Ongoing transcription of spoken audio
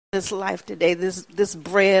this life today, this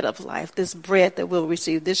bread of life, this bread that we'll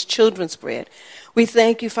receive, this children's bread. We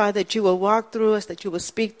thank you, Father, that you will walk through us, that you will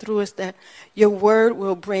speak through us, that your word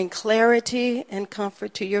will bring clarity and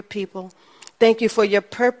comfort to your people. Thank you for your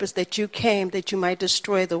purpose, that you came, that you might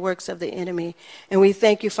destroy the works of the enemy. And we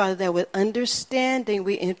thank you, Father, that with understanding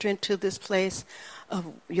we enter into this place of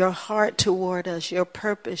your heart toward us, your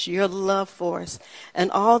purpose, your love for us, and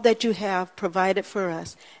all that you have provided for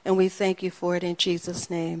us. And we thank you for it in Jesus'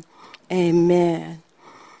 name. Amen.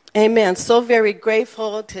 Amen. So very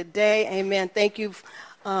grateful today. Amen. Thank you,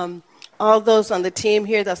 all those on the team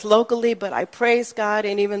here that's locally, but I praise God,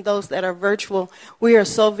 and even those that are virtual. We are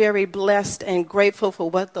so very blessed and grateful for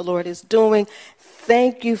what the Lord is doing.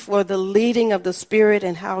 Thank you for the leading of the Spirit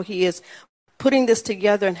and how he is putting this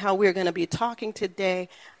together, and how we're going to be talking today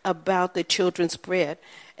about the children's bread.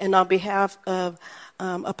 And on behalf of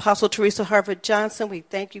Apostle Teresa Harvard Johnson, we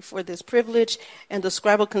thank you for this privilege. And the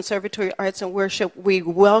Scribal Conservatory Arts and Worship, we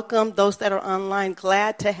welcome those that are online.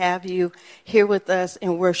 Glad to have you here with us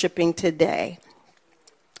in worshiping today.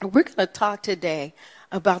 We're going to talk today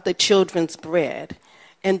about the children's bread.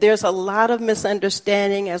 And there's a lot of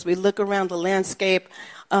misunderstanding as we look around the landscape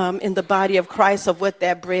in the body of Christ of what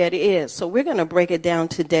that bread is. So we're going to break it down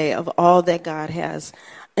today of all that God has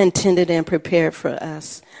intended and prepared for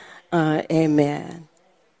us. Amen.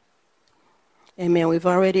 Amen. We've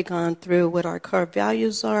already gone through what our core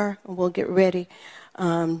values are, and we'll get ready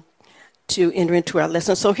to enter into our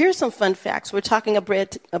lesson. So here's some fun facts. We're talking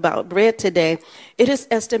about bread today. It is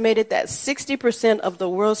estimated that 60% of the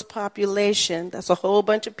world's population, that's a whole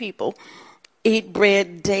bunch of people, eat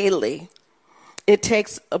bread daily. It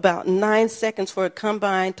takes about 9 seconds for a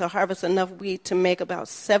combine to harvest enough wheat to make about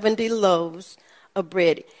 70 loaves of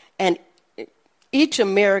bread. And each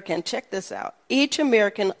American, check this out, each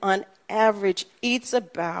American on average eats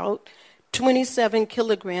about 27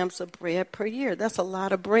 kilograms of bread per year. That's a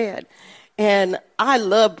lot of bread. And I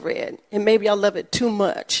love bread, and maybe I love it too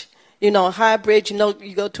much. You know, high bread, you know,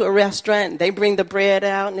 you go to a restaurant, and they bring the bread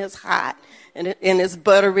out, and it's hot, and it's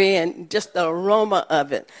buttery, and just the aroma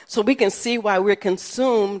of it. So we can see why we're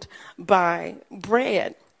consumed by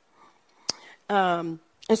bread. And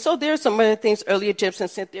so there's some other things. Early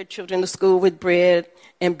Egyptians sent their children to school with bread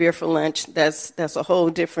and beer for lunch. That's a whole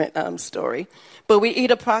different story. But we eat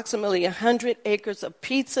approximately 100 acres of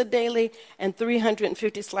pizza daily and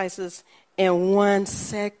 350 slices in 1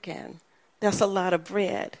 second. That's a lot of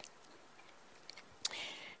bread.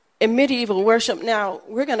 In medieval worship, now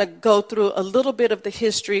we're going to go through a little bit of the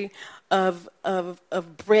history of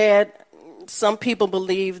bread. Some people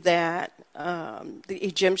believe that the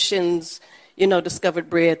Egyptians, discovered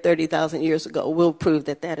bread 30,000 years ago. We'll prove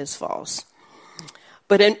that that is false.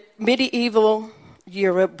 But in medieval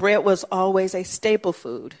Europe, bread was always a staple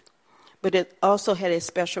food, but it also had a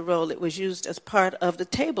special role. It was used as part of the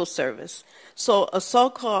table service. So a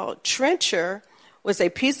so-called trencher was a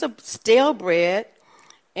piece of stale bread,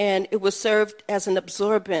 and it was served as an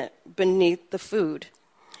absorbent beneath the food.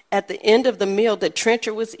 At the end of the meal, the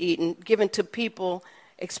trencher was eaten, given to people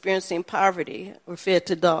experiencing poverty, or fed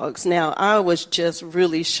to dogs. Now, I was just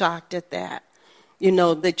really shocked at that,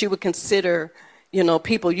 that you would consider,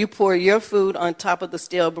 people, you pour your food on top of the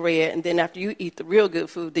stale bread, and then after you eat the real good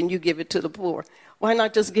food, then you give it to the poor. Why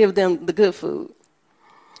not just give them the good food?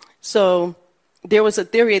 So there was a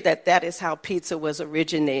theory that is how pizza was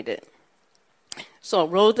originated. So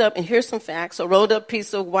rolled up, and here's some facts. A rolled up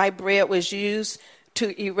piece of white bread was used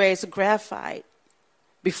to erase graphite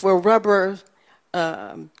before rubber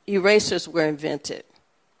erasers were invented.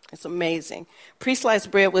 It's amazing.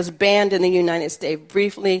 Pre-sliced bread was banned in the United States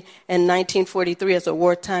briefly in 1943 as a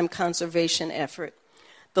wartime conservation effort.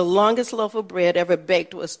 The longest loaf of bread ever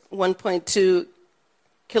baked was 1.2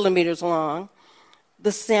 kilometers long.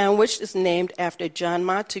 The sandwich is named after John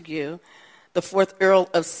Montagu, the 4th Earl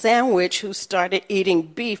of Sandwich, who started eating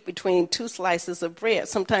beef between 2 slices of bread.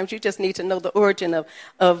 Sometimes you just need to know the origin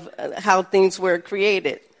of how things were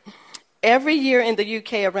created. Every year in the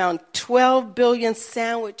UK, around 12 billion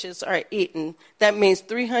sandwiches are eaten. That means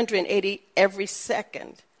 380 every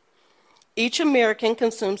second. Each American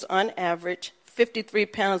consumes, on average, 53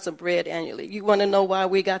 pounds of bread annually. You want to know why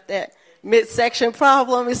we got that midsection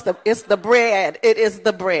problem? It's the bread. It is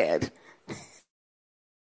the bread.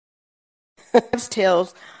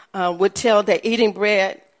 Tales would tell that eating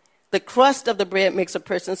bread, the crust of the bread makes a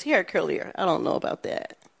person's hair curlier. I don't know about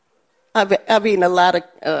that. I've eaten a lot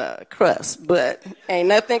of crust, but ain't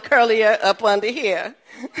nothing curlier up under here.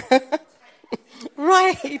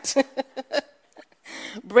 Right.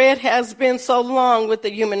 Bread has been so long with the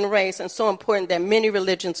human race and so important that many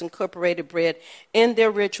religions incorporated bread in their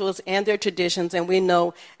rituals and their traditions. And we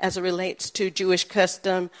know as it relates to Jewish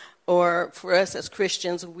custom, or for us as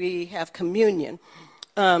Christians, we have communion.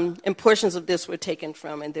 And portions of this were taken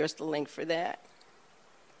from, and there's the link for that.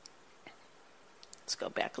 Let's go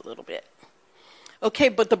back a little bit. Okay,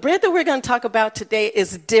 but the bread that we're going to talk about today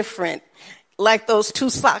is different, like those two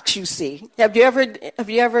socks you see. Have you ever,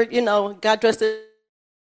 got dressed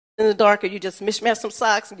in the dark, or you just mishmashed some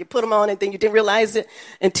socks and you put them on and then you didn't realize it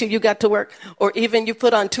until you got to work? Or even you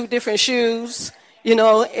put on two different shoes,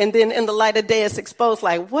 and then in the light of day it's exposed,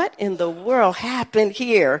 like, what in the world happened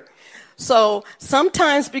here? So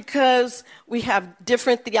sometimes because we have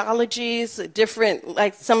different theologies,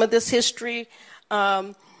 like some of this history,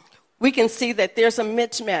 we can see that there's a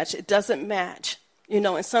mismatch. It doesn't match,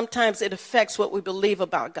 and sometimes it affects what we believe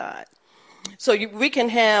about God. So we can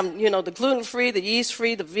have, the gluten-free, the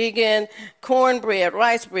yeast-free, the vegan, cornbread,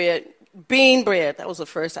 rice bread, bean bread. That was the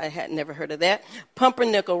first. I had never heard of that.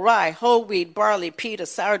 Pumpernickel, rye, whole wheat, barley, pita,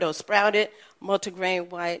 sourdough, sprouted, multigrain,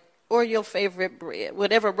 white, or your favorite bread.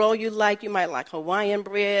 Whatever roll you like might Hawaiian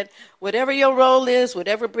bread. Whatever your roll is,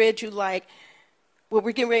 whatever bread you like, what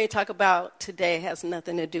we're getting ready to talk about today has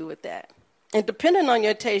nothing to do with that. And depending on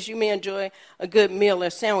your taste, you may enjoy a good meal or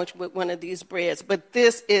sandwich with one of these breads, but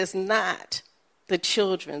this is not the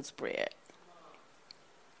children's bread.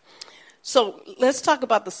 So let's talk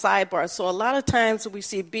about the sidebar. So a lot of times we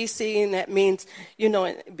see BC, and that means,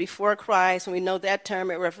 before Christ, and we know that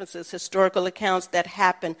term. It references historical accounts that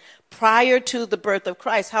happened prior to the birth of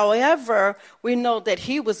Christ. However, we know that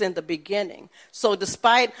he was in the beginning. So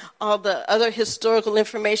despite all the other historical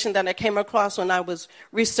information that I came across when I was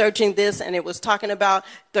researching this, and it was talking about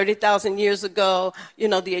 30,000 years ago,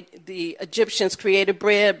 the Egyptians created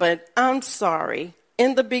bread, but I'm sorry,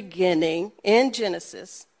 in the beginning, in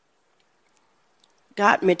Genesis,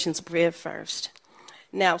 God mentions bread first.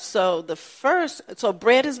 Now, so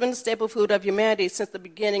bread has been a staple food of humanity since the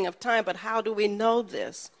beginning of time, but how do we know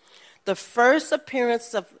this? The first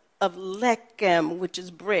appearance of lechem, which is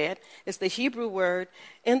bread, is the Hebrew word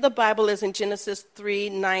in the Bible, is in Genesis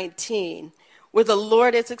 3:19, where the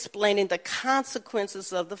Lord is explaining the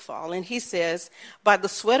consequences of the fall. And he says, by the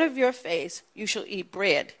sweat of your face you shall eat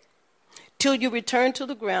bread, till you return to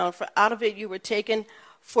the ground, for out of it you were taken,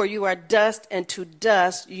 for you are dust, and to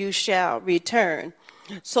dust you shall return.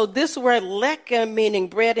 So this word lechem, meaning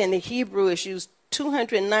bread in the Hebrew, is used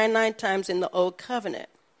 299 times in the Old Covenant.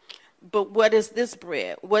 But what is this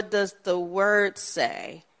bread? What does the word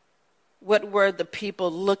say? What were the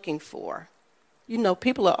people looking for?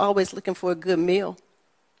 People are always looking for a good meal,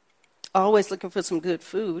 always looking for some good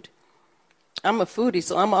food. I'm a foodie,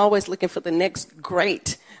 so I'm always looking for the next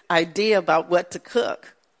great idea about what to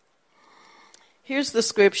cook. Here's the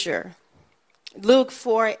scripture, Luke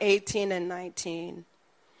 4:18 and 19.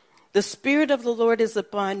 The Spirit of the Lord is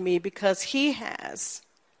upon me because he has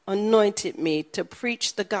anointed me to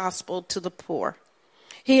preach the gospel to the poor.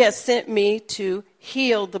 He has sent me to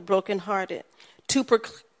heal the brokenhearted, to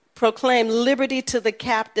proclaim liberty to the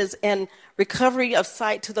captives and recovery of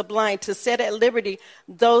sight to the blind, to set at liberty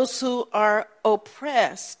those who are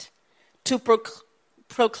oppressed, to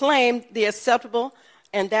proclaim the acceptable,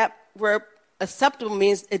 and that word acceptable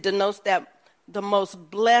means it denotes that the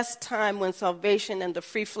most blessed time when salvation and the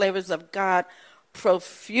free flavors of God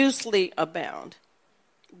profusely abound.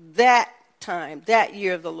 That time, that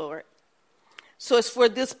year of the Lord. So it's for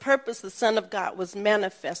this purpose the Son of God was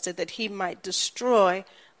manifested, that he might destroy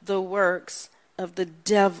the works of the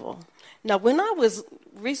devil. Now, when I was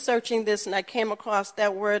researching this and I came across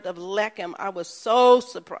that word of lechem, I was so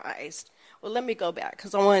surprised. Well, let me go back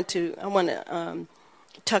because I want to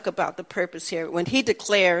talk about the purpose here. When he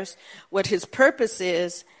declares what his purpose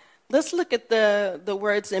is, let's look at the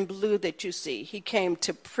words in blue that you see. He came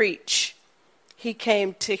to preach. He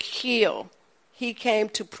came to heal. He came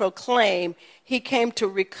to proclaim. He came to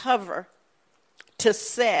recover, to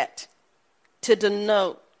set, to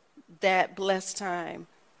denote that blessed time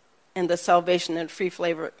and the salvation and free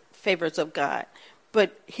favors of God.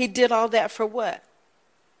 But he did all that for what?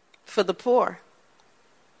 For the poor,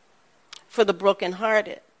 for the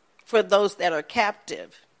brokenhearted, for those that are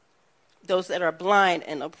captive, those that are blind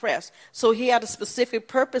and oppressed. So he had a specific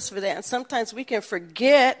purpose for that. And sometimes we can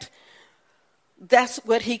forget that's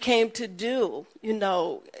what he came to do.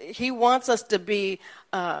 He wants us to be,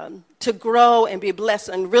 to grow and be blessed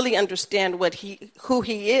and really understand who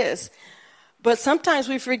he is. But sometimes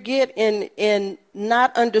we forget in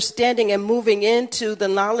not understanding and moving into the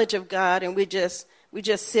knowledge of God, and we just we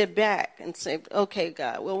just sit back and say, okay,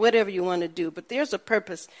 God, well, whatever you want to do. But there's a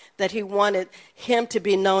purpose that he wanted him to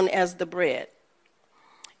be known as the bread.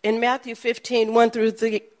 In Matthew 15, 1 through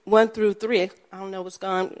 3, I don't know what's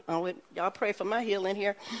going on. Y'all pray for my healing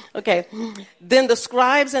here. Okay. Then the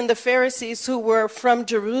scribes and the Pharisees who were from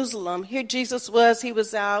Jerusalem, here Jesus was, he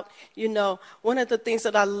was out. You know, one of the things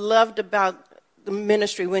that I loved about the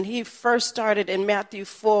ministry when he first started in Matthew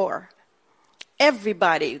 4,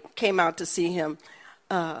 everybody came out to see him.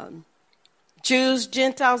 Jews,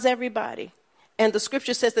 Gentiles, everybody. And the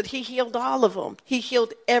scripture says that he healed all of them. He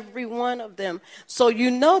healed every one of them. So you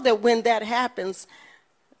know that when that happens,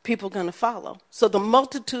 people are going to follow. So the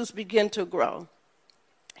multitudes begin to grow.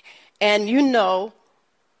 And you know,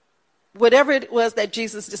 whatever it was that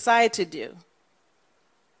Jesus decided to do,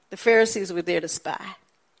 the Pharisees were there to spy.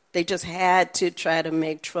 They just had to try to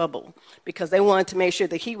make trouble because they wanted to make sure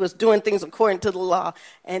that he was doing things according to the law,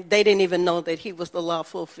 and they didn't even know that he was the law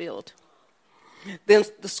fulfilled. Then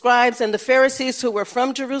the scribes and the Pharisees who were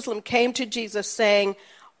from Jerusalem came to Jesus saying,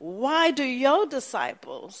 "Why do your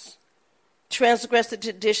disciples transgress the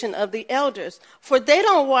tradition of the elders? For they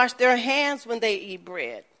don't wash their hands when they eat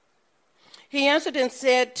bread." He answered and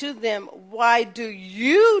said to them, "Why do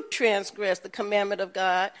you transgress the commandment of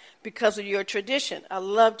God because of your tradition?" I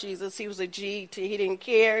love Jesus. He was a G. He didn't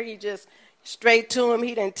care. He just straight to him.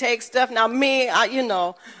 He didn't take stuff. Now me, I'd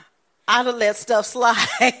have let stuff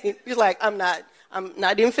slide. He's like, I'm not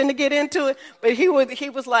even finna get into it. But he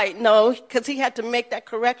was like, no, because he had to make that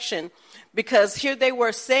correction. Because here they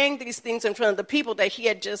were saying these things in front of the people that he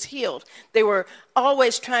had just healed. They were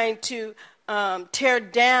always trying to tear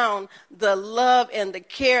down the love and the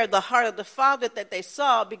care, the heart of the Father that they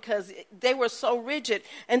saw, because they were so rigid.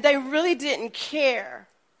 And they really didn't care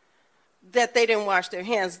that they didn't wash their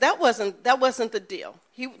hands. That wasn't the deal.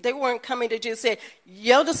 They weren't coming to Jesus and say,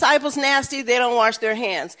 your disciples nasty, they don't wash their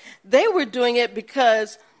hands. They were doing it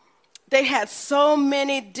because they had so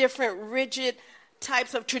many different rigid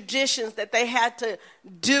types of traditions that they had to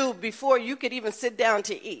do before you could even sit down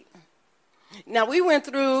to eat. Now, we went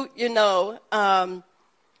through,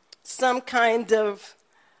 some kind of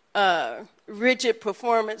rigid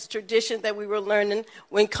performance tradition that we were learning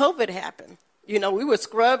when COVID happened. We were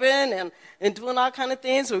scrubbing and doing all kind of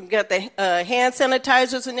things. We got the hand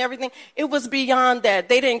sanitizers and everything. It was beyond that.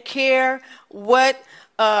 They didn't care what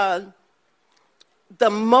the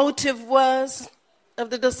motive was of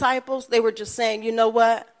the disciples. They were just saying, you know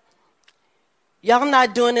what? Y'all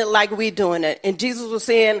not doing it like we doing it. And Jesus was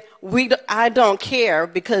saying, I don't care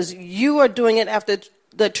because you are doing it after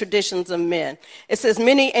the traditions of men. It says,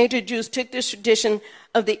 many ancient Jews took this tradition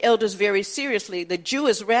of the elders very seriously. The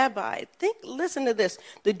Jewish rabbi, listen to this.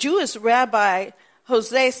 The Jewish rabbi,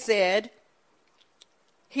 Jose, said,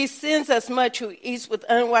 he sins as much who eats with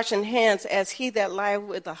unwashed hands as he that lieth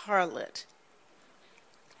with a harlot.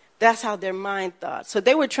 That's how their mind thought. So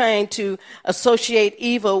they were trying to associate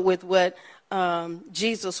evil with what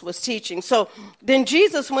Jesus was teaching. So then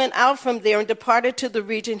Jesus went out from there and departed to the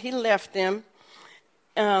region. He left them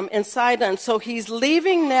in Sidon. So he's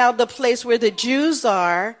leaving now the place where the Jews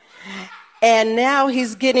are, and now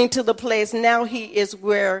he's getting to the place, now he is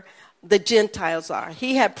where the Gentiles are.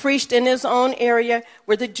 He had preached in his own area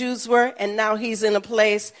where the Jews were, and now he's in a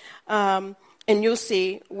place, and you'll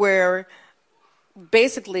see, where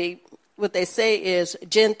basically what they say is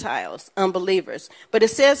Gentiles, unbelievers. But it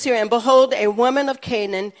says here, and behold, a woman of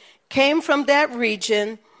Canaan came from that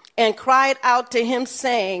region and cried out to him,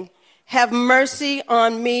 saying, have mercy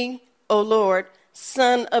on me, O Lord,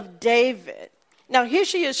 son of David. Now here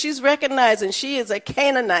she is, she's recognizing she is a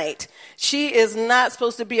Canaanite. She is not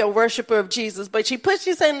supposed to be a worshiper of Jesus, but she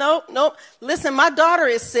said, nope, listen, my daughter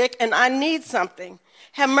is sick and I need something.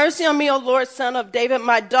 Have mercy on me, O Lord, son of David.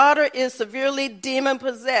 My daughter is severely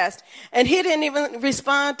demon-possessed. And he didn't even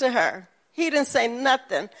respond to her. He didn't say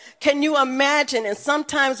nothing. Can you imagine? And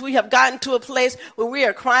sometimes we have gotten to a place where we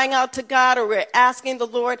are crying out to God or we're asking the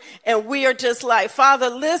Lord, and we are just like, Father,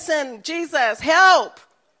 listen, Jesus, help.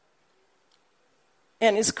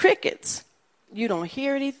 And it's crickets. You don't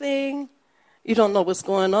hear anything. You don't know what's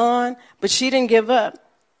going on. But she didn't give up.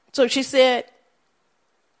 So she said,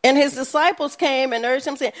 and his disciples came and urged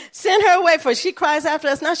him, saying, send her away, for she cries after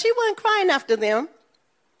us. Now, she wasn't crying after them.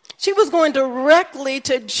 She was going directly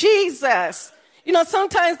to Jesus.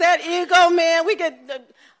 Sometimes that ego, man, we could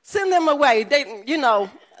send them away.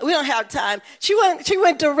 We don't have time. She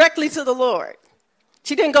went directly to the Lord.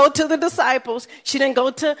 She didn't go to the disciples. She didn't go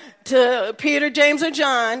to Peter, James, or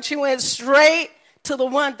John. She went straight to the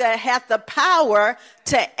one that had the power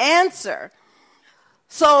to answer.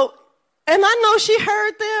 So, and I know she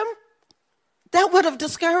heard them. That would have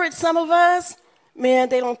discouraged some of us. Man,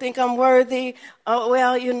 they don't think I'm worthy. Oh,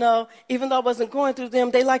 well, even though I wasn't going through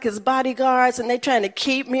them, they like his bodyguards, and they're trying to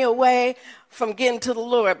keep me away from getting to the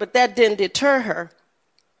Lord. But that didn't deter her.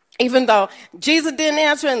 Even though Jesus didn't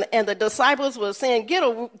answer, and the disciples were saying,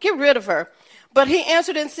 get rid of her. But he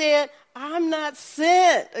answered and said, I'm not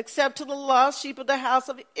sent except to the lost sheep of the house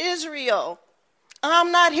of Israel.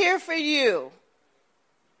 I'm not here for you.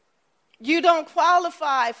 You don't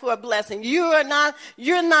qualify for a blessing. You're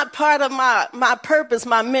not part of my purpose,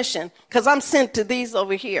 my mission, because I'm sent to these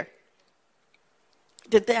over here.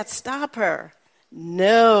 Did that stop her?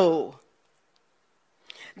 No.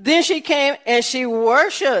 Then she came and she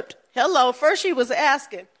worshiped. Hello, first she was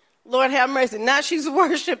asking, Lord have mercy. Now she's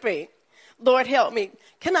worshiping. Lord help me.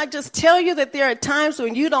 Can I just tell you that there are times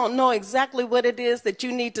when you don't know exactly what it is that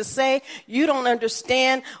you need to say? You don't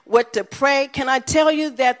understand what to pray. Can I tell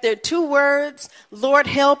you that there are 2 words? Lord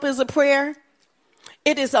help is a prayer.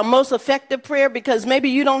 It is a most effective prayer because maybe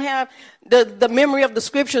you don't have the memory of the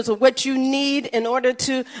scriptures of what you need in order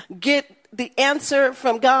to get the answer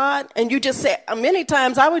from God. And you just say, many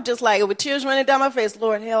times I would just with tears running down my face,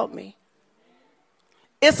 Lord help me.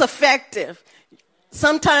 It's effective.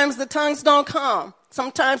 Sometimes the tongues don't come.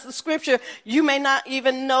 Sometimes the scripture, you may not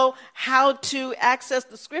even know how to access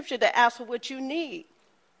the scripture to ask for what you need.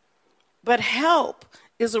 But help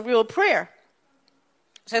is a real prayer.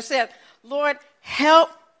 So I said, Lord, help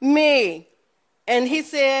me. And he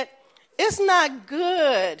said, it's not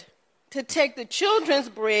good to take the children's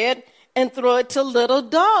bread and throw it to little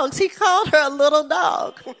dogs. He called her a little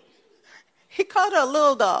dog. He called her a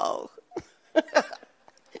little dog.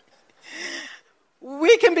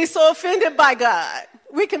 We can be so offended by God.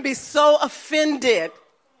 We can be so offended.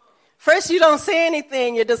 First, you don't say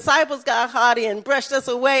anything. Your disciples got haughty and brushed us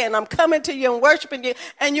away, and I'm coming to you and worshiping you,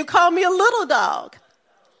 and you call me a little dog.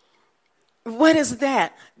 What is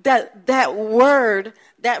that? That word,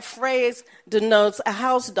 that phrase denotes a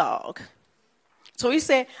house dog. So he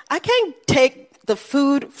said, I can't take the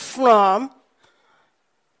food from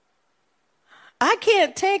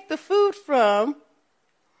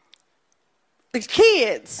the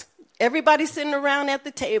kids. Everybody's sitting around at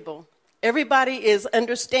the table. Everybody is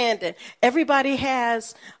understanding. Everybody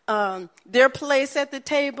has their place at the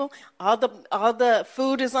table. All the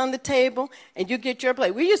food is on the table, and you get your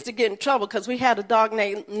plate. We used to get in trouble because we had a dog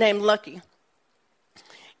named Lucky.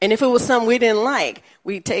 And if it was something we didn't like,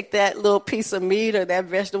 we'd take that little piece of meat or that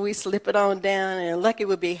vegetable, we slip it on down, and Lucky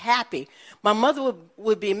would be happy. My mother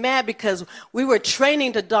would be mad because we were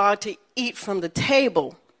training the dog to eat from the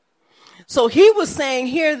table. So he was saying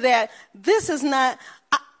here that this is not,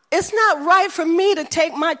 it's not right for me to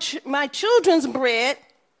take my children's bread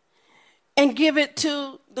and give it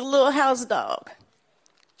to the little house dog.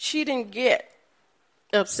 She didn't get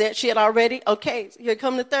upset. She had already, okay, here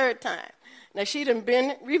come the third time. Now, she'd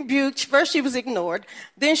been rebuked. First, she was ignored.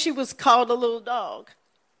 Then she was called a little dog.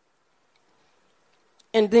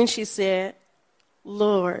 And then she said,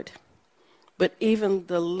 Lord, but even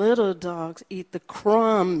the little dogs eat the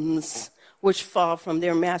crumbs which fall from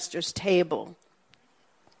their master's table.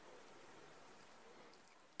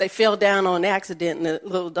 They fell down on accident, and the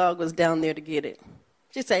little dog was down there to get it.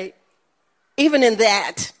 She said, even in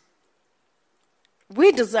that,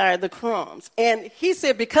 we desire the crumbs. And he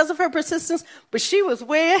said because of her persistence, but she was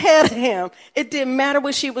way ahead of him. It didn't matter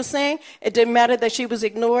what she was saying. It didn't matter that she was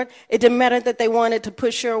ignored. It didn't matter that they wanted to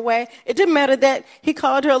push her away. It didn't matter that he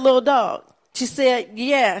called her a little dog. She said,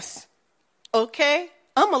 yes, okay,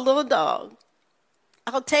 I'm a little dog.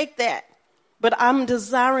 I'll take that. But I'm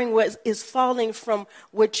desiring what is falling from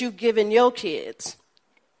what you've given your kids.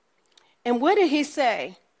 And what did he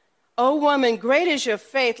say? O woman, great is your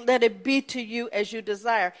faith. Let it be to you as you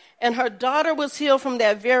desire. And her daughter was healed from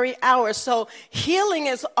that very hour. So healing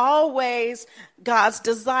is always God's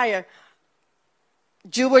desire,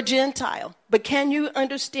 Jew or Gentile. But can you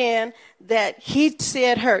understand that he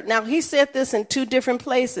said her? Now, he said this in 2 different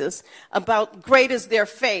places about great is their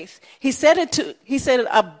faith. He said it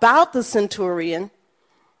about the centurion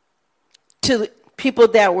to people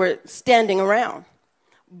that were standing around.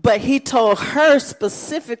 But he told her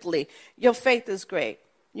specifically, your faith is great.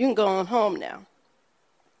 You can go on home now.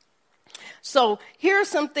 So here are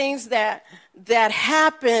some things that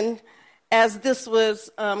happened as this was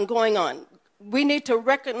going on. We need to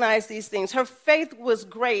recognize these things. Her faith was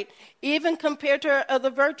great, even compared to her other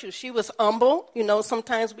virtues. She was humble. You know,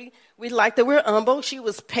 sometimes we like that we're humble. She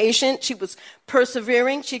was patient. She was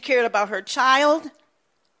persevering. She cared about her child.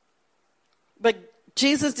 But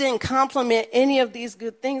Jesus didn't compliment any of these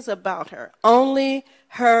good things about her, only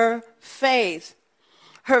her faith.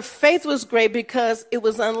 Her faith was great because it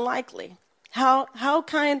was unlikely. How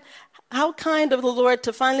How kind of the Lord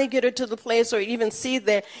to finally get her to the place or even see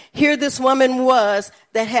that here this woman was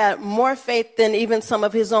that had more faith than even some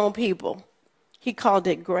of his own people. He called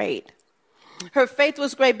it great. Her faith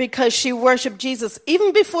was great because she worshiped Jesus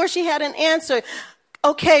even before she had an answer.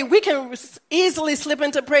 Okay, we can easily slip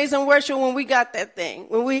into praise and worship when we got that thing,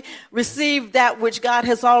 when we receive that which God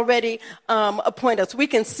has already appointed us. We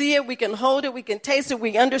can see it, we can hold it, we can taste it,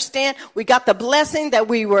 we understand. We got the blessing that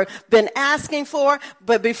we were been asking for,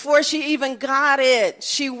 but before she even got it,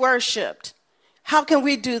 she worshiped. How can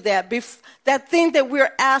we do that? That thing that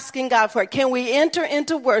we're asking God for, can we enter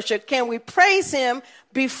into worship? Can we praise him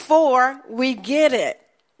before we get it?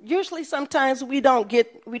 Usually sometimes we don't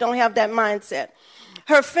have that mindset.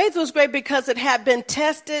 Her faith was great because it had been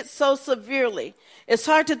tested so severely. It's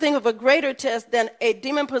hard to think of a greater test than a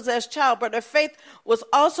demon-possessed child, but her faith was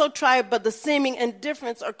also tried by the seeming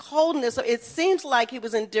indifference or coldness. It seems like he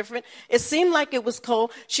was indifferent. It seemed like it was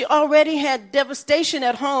cold. She already had devastation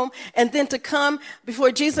at home, and then to come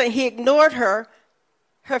before Jesus and he ignored her.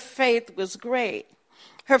 Her faith was great.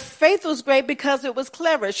 Her faith was great because it was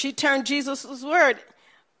clever. She turned Jesus' word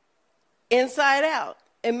inside out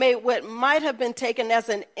and made what might have been taken as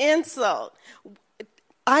an insult.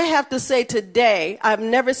 I have to say today, I've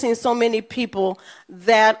never seen so many people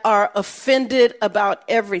that are offended about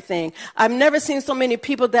everything. I've never seen so many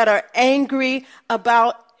people that are angry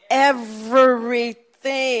about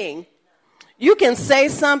everything. You can say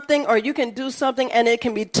something or you can do something and it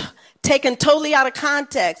can be taken totally out of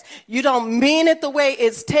context. You don't mean it the way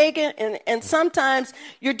it's taken, and sometimes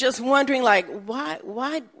you're just wondering, like,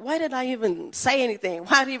 why did I even say anything?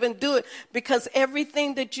 Why did I even do it? Because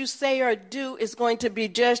everything that you say or do is going to be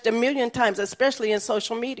judged a million times, especially in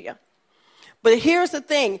social media. But here's the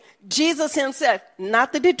thing, Jesus himself,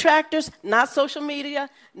 not the detractors, not social media,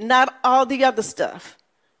 not all the other stuff.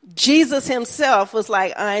 Jesus himself was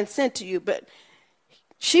like, I ain't sent to you, but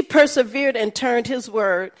she persevered and turned his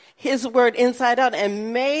word inside out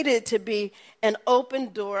and made it to be an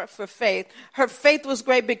open door for faith. Her faith was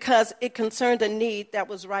great because it concerned a need that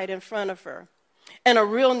was right in front of her, and a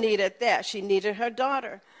real need at that. She needed her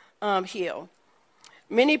daughter healed.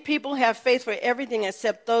 Many people have faith for everything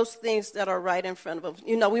except those things that are right in front of them.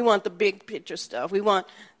 You know, we want the big picture stuff. We want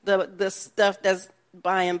the stuff that's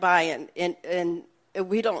by and by, and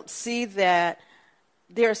we don't see that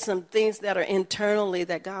there are some things that are internally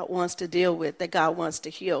that God wants to deal with, that God wants to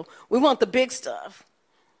heal. We want the big stuff.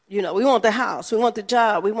 You know, we want the house, we want the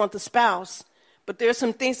job, we want the spouse. But there are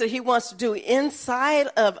some things that he wants to do inside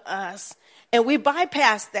of us, and we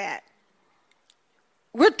bypass that.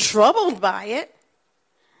 We're troubled by it,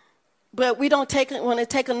 but we don't want to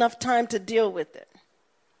take enough time to deal with it.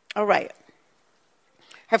 All right.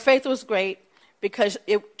 Her faith was great because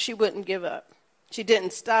she wouldn't give up. She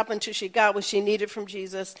didn't stop until she got what she needed from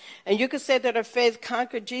Jesus. And you could say that her faith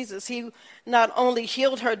conquered Jesus. He not only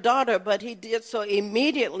healed her daughter, but he did so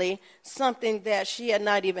immediately, something that she had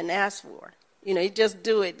not even asked for. You know, you just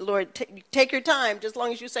do it. Lord, take your time, just as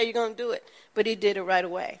long as you say you're going to do it. But he did it right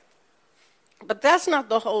away. But that's not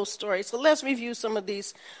the whole story. So let's review some of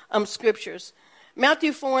these scriptures.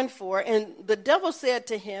 Matthew 4:4, and the devil said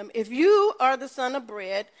to him, if you are the Son of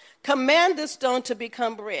bread, command this stone to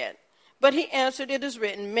become bread. But he answered, it is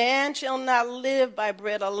written, man shall not live by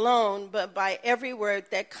bread alone, but by every word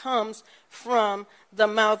that comes from the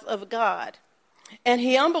mouth of God. And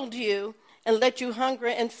he humbled you and let you hunger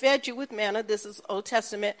and fed you with manna, this is Old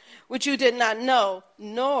Testament, which you did not know,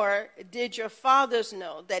 nor did your fathers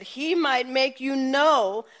know, that he might make you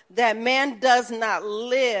know that man does not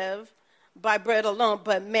live by bread alone,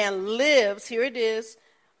 but man lives, here it is,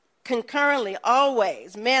 concurrently,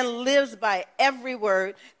 always, man lives by every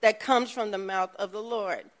word that comes from the mouth of the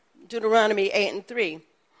Lord. Deuteronomy 8:3.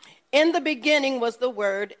 In the beginning was the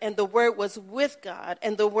Word, and the Word was with God,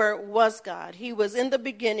 and the Word was God. He was in the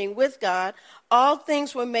beginning with God. All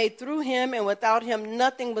things were made through him, and without him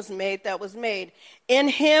nothing was made that was made. In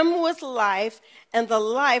him was life, and the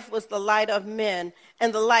life was the light of men,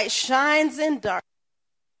 and the light shines in darkness.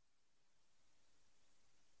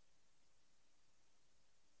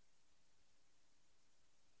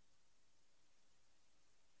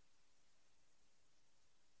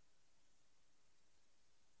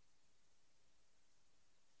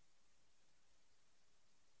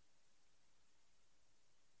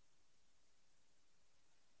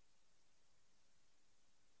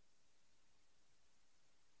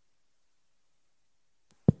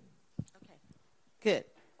 Good.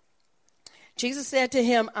 Jesus said to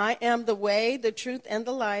him, I am the way, the truth, and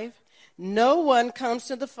the life. No one comes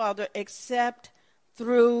to the Father except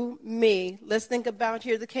through me. Let's think about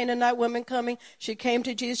here the Canaanite woman coming. She came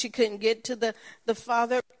to Jesus. She couldn't get to the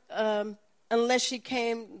Father unless she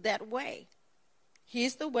came that way.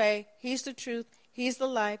 He's the way, he's the truth, he's the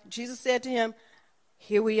life. Jesus said to him,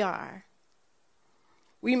 here we are.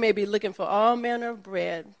 We may be looking for all manner of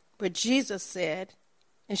bread, but Jesus said,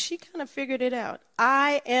 and she kind of figured it out,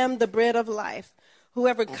 I am the bread of life.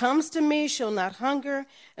 Whoever comes to me shall not hunger,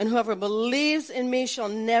 and whoever believes in me shall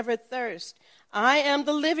never thirst. I am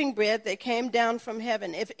the living bread that came down from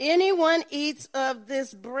heaven. If anyone eats of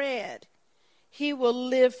this bread, he will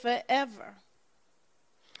live forever.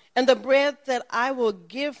 And the bread that I will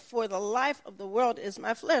give for the life of the world is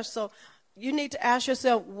my flesh. So you need to ask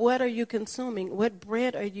yourself, what are you consuming? What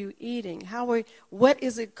bread are you eating? What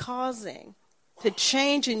is it causing to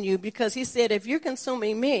change in you? Because he said, if you're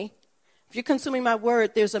consuming me, if you're consuming my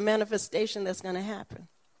word, there's a manifestation that's going to happen.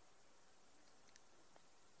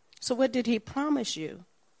 So what did he promise you?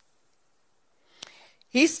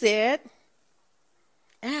 He said,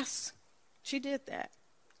 ask. She did that.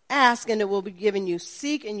 Ask and it will be given you.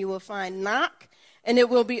 Seek and you will find. Knock and it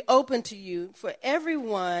will be open to you. For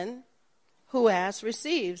everyone who asks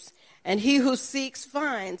receives. And he who seeks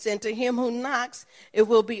finds. And to him who knocks it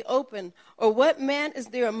will be open. Or what man is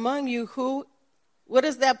there among you who, what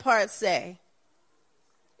does that part say?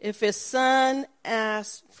 If his son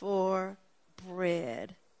asks for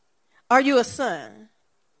bread. Are you a son?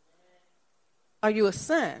 Are you a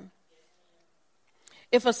son?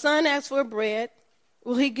 If a son asks for bread,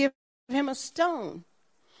 will he give him a stone?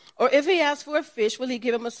 Or if he asks for a fish, will he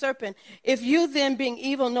give him a serpent? If you then, being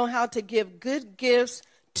evil, know how to give good gifts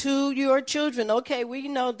to your children. Okay, we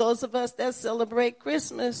know those of us that celebrate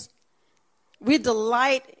Christmas, we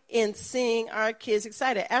delight in seeing our kids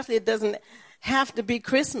excited. Actually, it doesn't have to be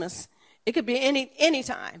Christmas. It could be any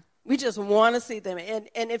time. We just want to see them.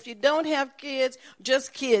 And if you don't have kids,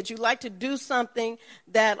 just kids, you like to do something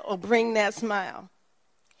that will bring that smile.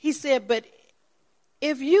 He said, but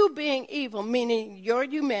if you being evil, meaning your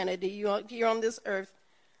humanity, you're here on this earth,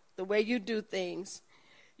 the way you do things,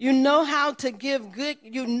 you know how to give good,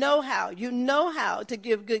 you know how to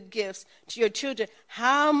give good gifts to your children.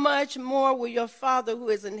 How much more will your Father who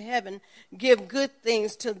is in heaven give good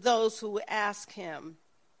things to those who ask him?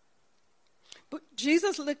 But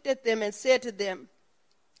Jesus looked at them and said to them,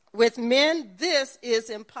 with men this is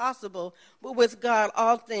impossible, but with God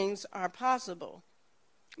all things are possible.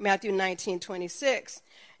 Matthew 19:26.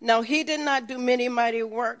 Now he did not do many mighty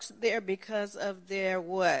works there because of their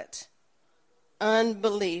what?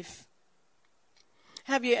 Unbelief.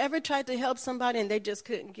 Have you ever tried to help somebody and they just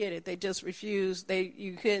couldn't get it? They just refused. They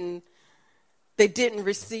didn't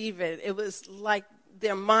receive it. It was like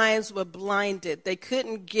their minds were blinded. They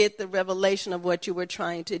couldn't get the revelation of what you were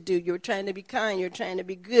trying to do. You were trying to be kind. You're trying to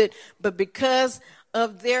be good. But because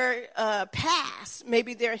of their past,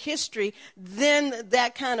 maybe their history, then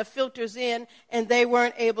that kind of filters in and they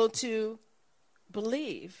weren't able to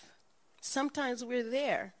believe. Sometimes we're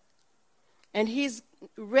there. And he's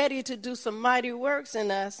ready to do some mighty works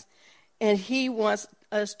in us. And he wants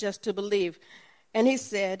us just to believe. And he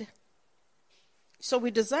said, so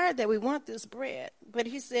we desire that we want this bread. But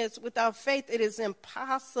he says, without faith, it is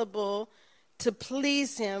impossible to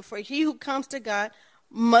please him. For he who comes to God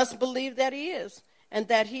must believe that he is, and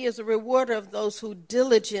that he is a rewarder of those who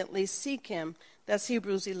diligently seek him. That's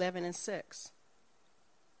Hebrews 11:6.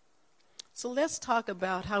 So let's talk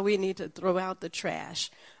about how we need to throw out the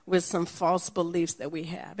trash with some false beliefs that we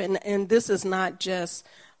have. And this is not just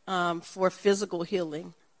for physical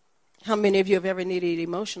healing. How many of you have ever needed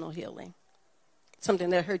emotional healing?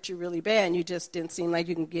 Something that hurt you really bad and you just didn't seem like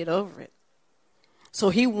you can get over it. So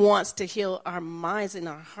he wants to heal our minds and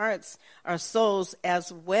our hearts, our souls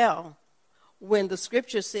as well. When the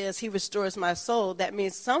scripture says he restores my soul, that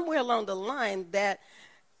means somewhere along the line that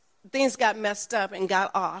things got messed up and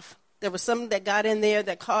got off. There was something that got in there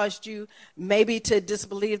that caused you maybe to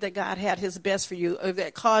disbelieve that God had his best for you, or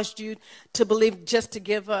that caused you to believe just to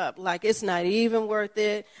give up, like it's not even worth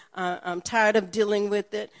it, I'm tired of dealing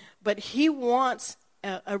with it. But he wants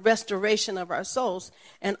a restoration of our souls.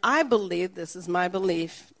 And I believe, this is my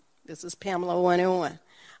belief, this is Pamela 101,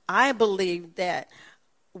 I believe that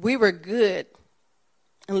we were good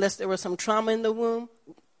unless there was some trauma in the womb.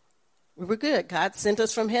 We were good. God sent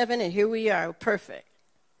us from heaven, and here we are, perfect,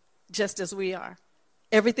 just as we are.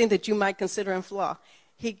 Everything that you might consider a flaw,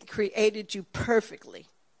 he created you perfectly.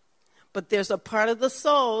 But there's a part of the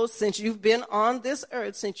soul, since you've been on this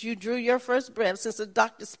earth, since you drew your first breath, since the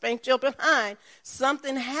doctor spanked you behind,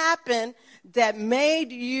 something happened that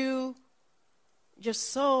made you, your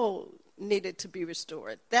soul needed to be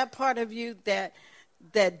restored. That part of you that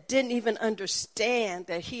didn't even understand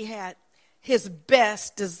that he had his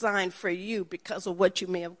best designed for you because of what you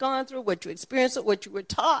may have gone through, what you experienced, or what you were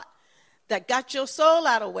taught that got your soul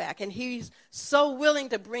out of whack. And he's so willing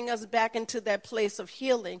to bring us back into that place of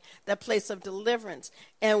healing, that place of deliverance.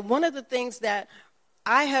 And one of the things that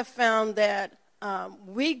I have found that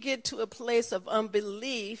we get to a place of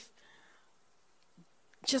unbelief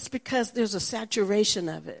just because there's a saturation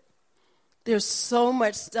of it. There's so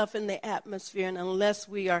much stuff in the atmosphere, and unless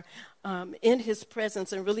we are in his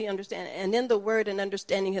presence and really understand, and in the word and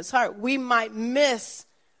understanding his heart, we might miss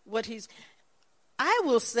what he's... I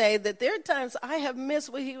will say that there are times I have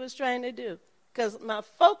missed what he was trying to do because my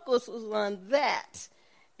focus was on that,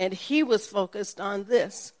 and he was focused on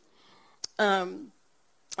this.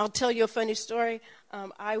 I'll tell you a funny story.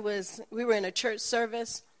 We were in a church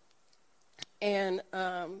service, and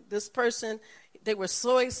this person, they were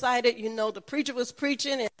so excited. You know, the preacher was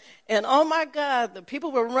preaching, and oh, my God, the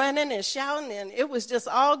people were running and shouting, and it was just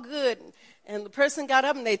all good. And the person got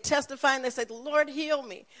up, and they testified, and they said, "The Lord healed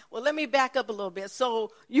me." Well, let me back up a little bit.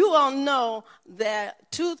 So you all know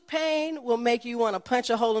that tooth pain will make you want to punch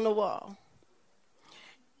a hole in the wall.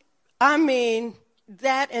 I mean,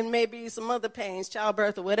 that and maybe some other pains,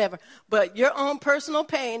 childbirth or whatever. But your own personal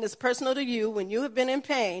pain is personal to you. When you have been in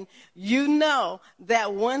pain, you know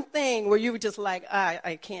that one thing where you were just like,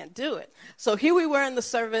 I can't do it. So here we were in the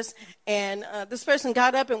service, and this person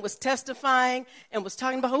got up and was testifying and was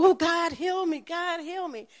talking about, oh, God, heal me, God, heal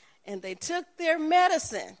me. And they took their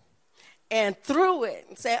medicine and threw it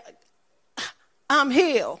and said, I'm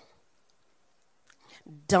healed.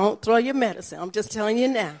 Don't throw your medicine. I'm just telling you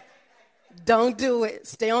now. Don't do it.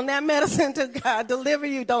 Stay on that medicine till God deliver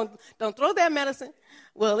you. Don't throw that medicine.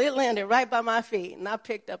 Well, it landed right by my feet, and I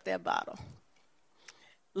picked up that bottle.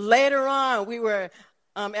 Later on, we were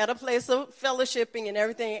at a place of fellowshipping and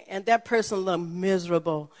everything, and that person looked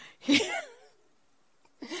miserable.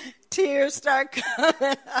 Tears start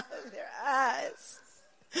coming out of their eyes.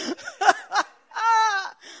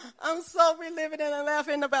 I'm so reliving it and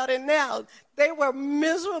laughing about it now. They were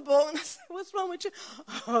miserable. And I said, what's wrong with you?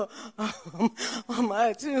 Oh,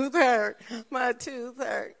 my tooth hurt. My tooth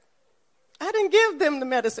hurt. I didn't give them the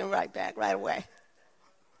medicine right away.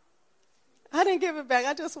 I didn't give it back.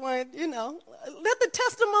 I just wanted, let the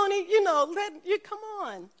testimony, come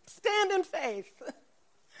on. Stand in faith.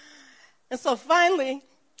 And so finally,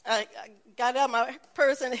 I got out my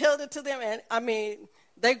purse and held it to them. And,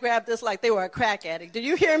 they grabbed this like they were a crack addict. Did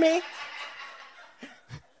you hear me?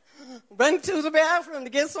 Run to the bathroom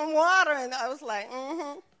to get some water. And I was like,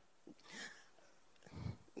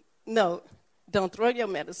 No, don't throw your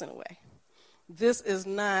medicine away. This is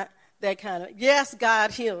not that kind of, yes,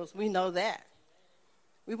 God heals. We know that.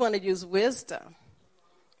 We want to use wisdom.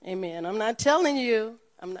 Amen. I'm not telling you.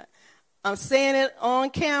 I'm saying it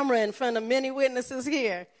on camera in front of many witnesses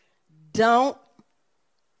here. Don't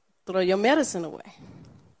throw your medicine away.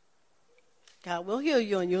 God will heal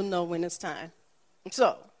you, and you'll know when it's time.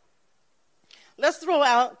 So, let's throw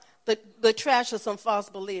out the trash of some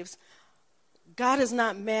false beliefs. God is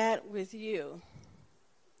not mad with you.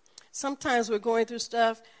 Sometimes we're going through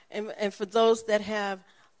stuff, and for those that have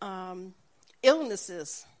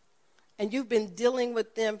illnesses, and you've been dealing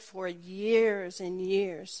with them for years and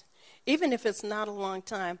years, even if it's not a long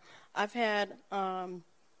time. I've had...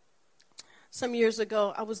 some years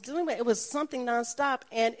ago, I was dealing with, it was something nonstop,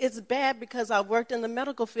 and it's bad because I worked in the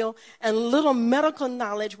medical field, and little medical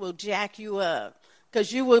knowledge will jack you up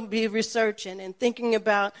because you will be researching and thinking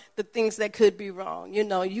about the things that could be wrong. You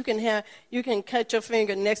can cut your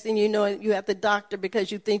finger, next thing you know, you have the doctor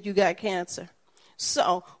because you think you got cancer.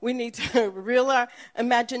 So we need to reel our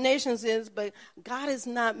imaginations in, but God is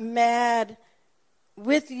not mad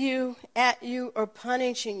with you, at you, or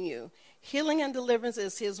punishing you. Healing and deliverance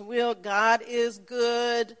is his will. God is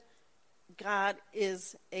good. God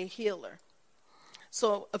is a healer.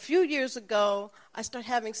 So a few years ago, I started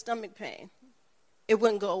having stomach pain. It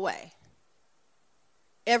wouldn't go away.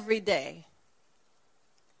 Every day.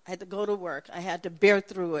 I had to go to work. I had to bear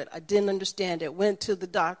through it. I didn't understand it. Went to the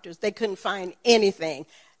doctors. They couldn't find anything.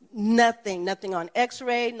 Nothing on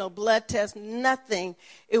x-ray, no blood test, nothing.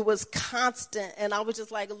 It was constant. And I was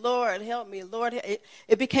just like, Lord, help me. Lord,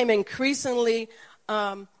 it became increasingly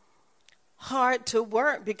hard to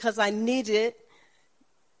work because I needed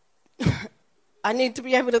to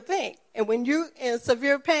be able to think. And when you're in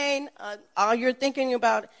severe pain, all you're thinking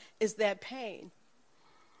about is that pain.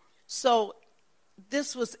 So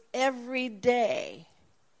this was every day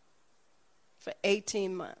for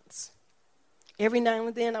 18 months. Every now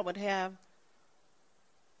and then I would have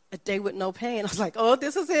a day with no pain. I was like, oh,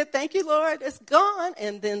 this is it. Thank you, Lord. It's gone.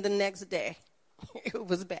 And then the next day, it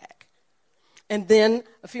was back. And then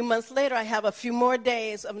a few months later, I have a few more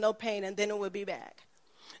days of no pain, and then it will be back.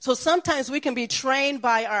 So sometimes we can be trained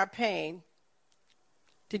by our pain.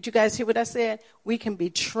 Did you guys hear what I said? We can be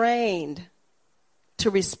trained to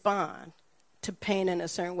respond to pain in a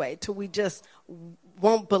certain way till we just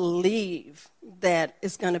won't believe that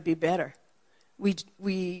it's going to be better.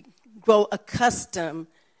 We grow accustomed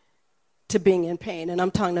to being in pain. And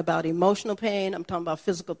I'm talking about emotional pain. I'm talking about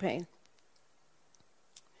physical pain.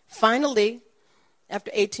 Finally, after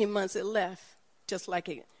 18 months, it left just like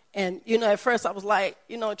it. And, at first I was like,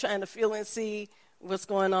 trying to feel and see what's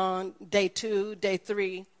going on. Day 2, day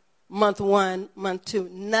 3, month 1, month 2,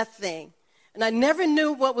 nothing. And I never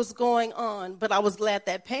knew what was going on, but I was glad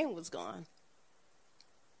that pain was gone.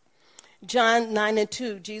 John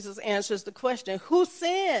 9:2, Jesus answers the question, who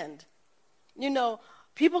sinned?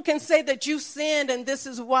 People can say that you sinned and this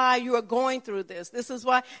is why you are going through this. This is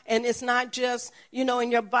why, and it's not just,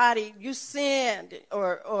 in your body, you sinned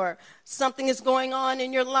or something is going on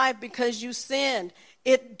in your life because you sinned.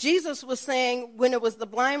 Jesus was saying when it was the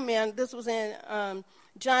blind man, this was in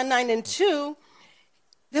John 9:2,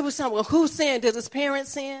 there was someone, who sinned? Did his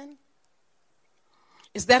parents sin?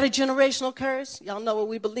 Is that a generational curse? Y'all know what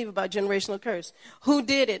we believe about generational curse. Who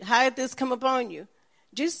did it? How did this come upon you?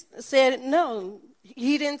 Jesus said, no,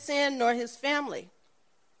 he didn't sin nor his family.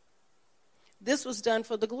 This was done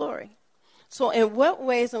for the glory. So in what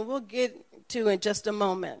ways, and we'll get to in just a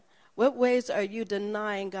moment, what ways are you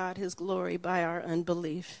denying God his glory by our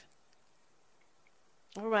unbelief?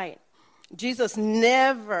 All right. Jesus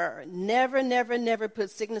never put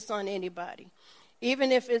sickness on anybody.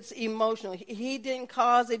 Even if it's emotional. He didn't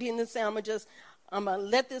cause it. He didn't say, I'm going to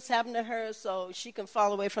let this happen to her so she can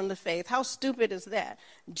fall away from the faith. How stupid is that?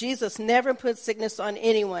 Jesus never put sickness on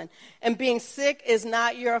anyone. And being sick is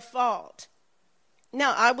not your fault.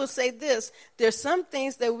 Now, I will say this. There's some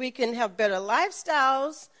things that we can have better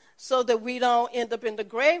lifestyles so that we don't end up in the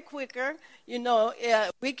grave quicker.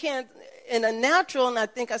 We can't, in a natural, and I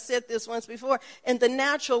think I said this once before, in the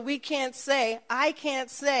natural, I can't say,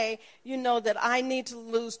 that I need to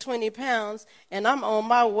lose 20 pounds and I'm on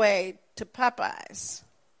my way to Popeyes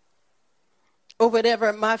or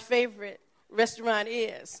whatever my favorite restaurant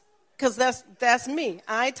is. Because that's me.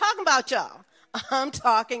 I ain't talking about y'all. I'm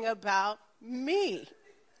talking about me.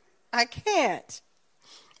 I can't.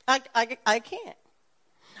 I can't.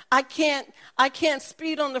 I can't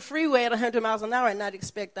speed on the freeway at 100 miles an hour and not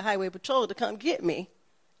expect the highway patrol to come get me.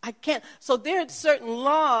 I can't. So there are certain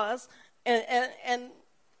laws, and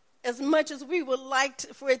as much as we would like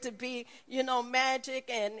for it to be,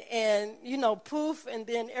 magic and poof, and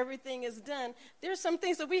then everything is done, there's some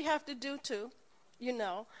things that we have to do too.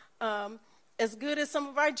 As good as some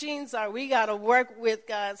of our genes are, we got to work with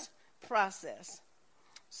God's process.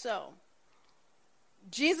 So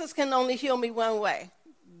Jesus can only heal me one way.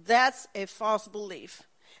 That's a false belief.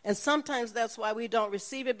 And sometimes that's why we don't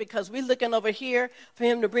receive it, because we're looking over here for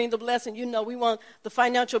him to bring the blessing. We want the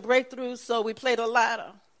financial breakthrough, so we play the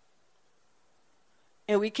lotto.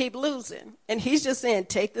 And we keep losing. And he's just saying,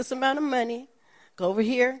 take this amount of money, go over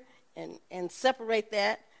here and separate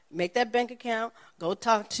that, make that bank account, go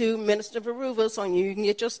talk to Minister Veruva so you can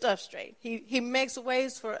get your stuff straight. He makes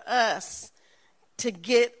ways for us to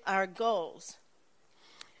get our goals.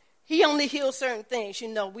 He only heals certain things.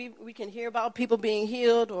 We can hear about people being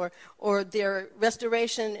healed or their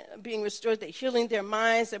restoration being restored. They're healing their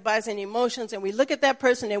minds, their bodies, and emotions. And we look at that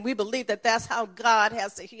person and we believe that that's how God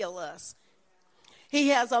has to heal us. He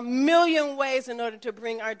has a million ways in order to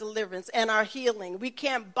bring our deliverance and our healing. We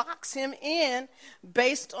can't box him in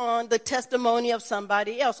based on the testimony of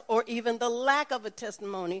somebody else, or even the lack of a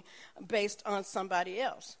testimony based on somebody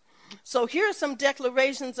else. So here are some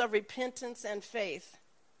declarations of repentance and faith.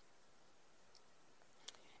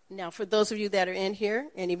 Now, for those of you that are in here,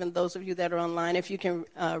 and even those of you that are online, if you can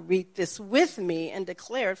read this with me and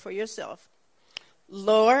declare it for yourself.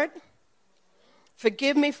 Lord,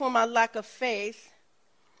 forgive me for my lack of faith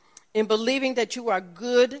in believing that you are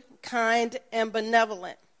good, kind, and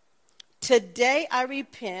benevolent. Today I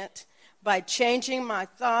repent by changing my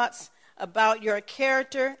thoughts about your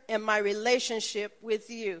character and my relationship with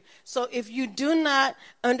you. So if you do not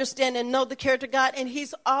understand and know the character of God, and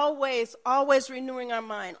he's always renewing our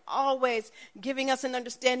mind, always giving us an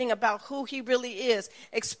understanding about who he really is,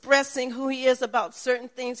 expressing who he is about certain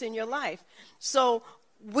things in your life. So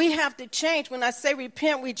we have to change. When I say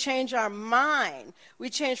repent, we change our mind.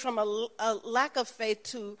 We change from a lack of faith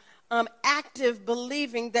to active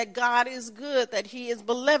believing that God is good, that he is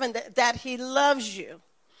beloved, that he loves you.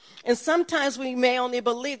 And sometimes we may only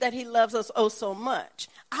believe that he loves us oh so much.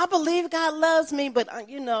 I believe God loves me, but,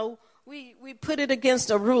 we put it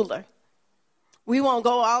against a ruler. We won't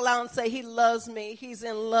go all out and say he loves me, he's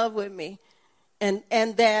in love with me, and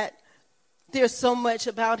that there's so much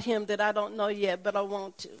about him that I don't know yet, but I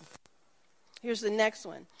want to. Here's the next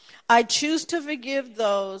one. I choose to forgive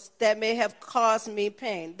those that may have caused me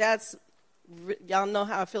pain. Y'all know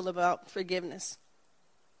how I feel about forgiveness.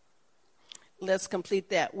 Let's complete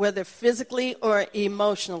that, whether physically or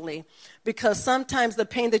emotionally, because sometimes the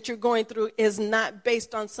pain that you're going through is not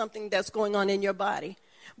based on something that's going on in your body.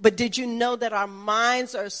 But did you know that our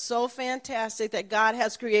minds are so fantastic that God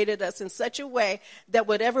has created us in such a way that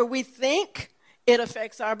whatever we think, it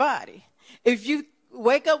affects our body? If you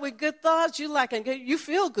wake up with good thoughts, you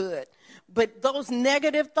feel good. But those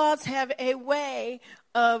negative thoughts have a way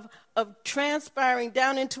of transpiring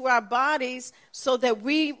down into our bodies so that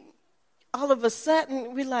we, all of a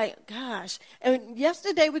sudden, we're like, gosh. And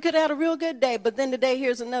yesterday we could have had a real good day, but then today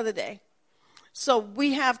here's another day. So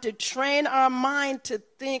we have to train our mind to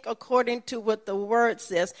think according to what the word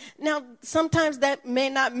says. Now, sometimes that may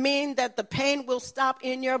not mean that the pain will stop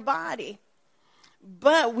in your body.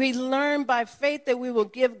 But we learn by faith that we will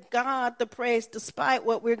give God the praise despite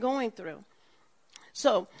what we're going through.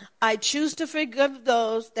 So I choose to forgive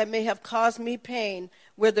those that may have caused me pain,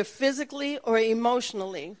 whether physically or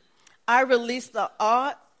emotionally. I release the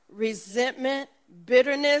ought, resentment,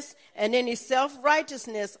 bitterness, and any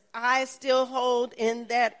self-righteousness I still hold in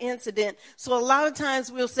that incident. So a lot of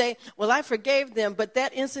times we'll say, well, I forgave them, but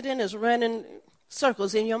that incident is running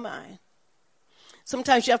circles in your mind.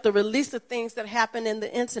 Sometimes you have to release the things that happened in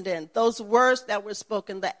the incident, those words that were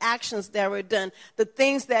spoken, the actions that were done, the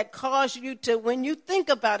things that cause you to, when you think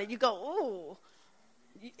about it, you go, oh,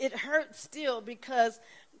 it hurts still because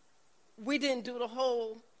we didn't do the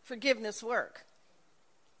whole forgiveness work.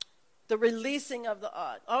 The releasing of the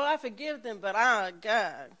ought. Oh, I forgive them, but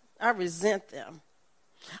God, I resent them.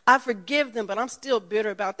 I forgive them, but I'm still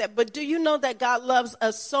bitter about that. But do you know that God loves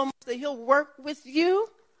us so much that he'll work with you?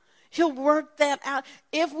 He'll work that out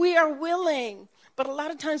if we are willing. But a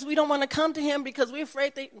lot of times we don't want to come to him because we're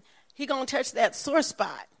afraid that he's going to touch that sore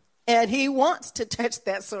spot. And he wants to touch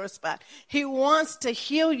that sore spot. He wants to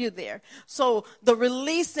heal you there. So the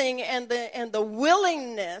releasing and the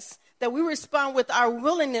willingness, that we respond with our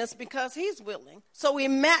willingness because he's willing. So we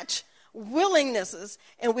match willingnesses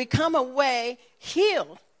and we come away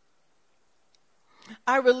healed.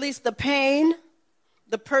 I release the pain,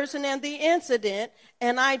 the person, and the incident,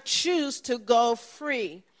 and I choose to go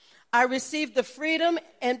free. I receive the freedom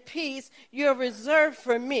and peace you have reserved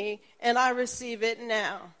for me, and I receive it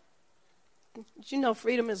now. Did you know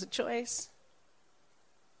freedom is a choice?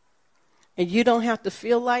 And you don't have to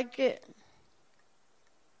feel like it.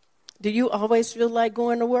 Do you always feel like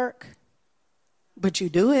going to work? But you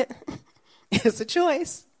do it. It's a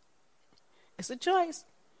choice. It's a choice.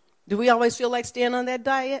 Do we always feel like staying on that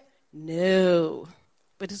diet? No.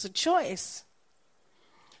 But it's a choice.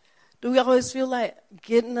 Do we always feel like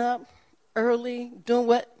getting up early, doing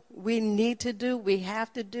what we need to do, we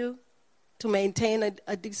have to do to maintain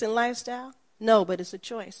a decent lifestyle? No, but it's a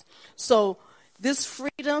choice. So this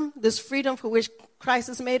freedom for which Christ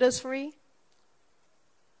has made us free,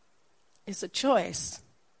 it's a choice.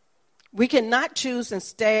 We cannot choose and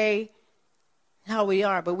stay how we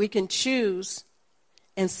are, but we can choose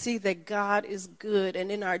and see that God is good.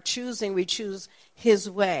 And in our choosing, we choose his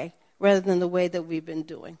way rather than the way that we've been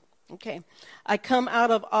doing. Okay. I come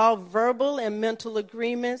out of all verbal and mental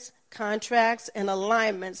agreements, contracts, and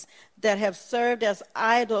alignments that have served as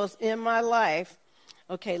idols in my life.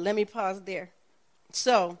 Okay, let me pause there.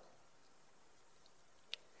 So,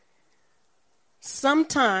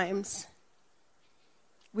 sometimes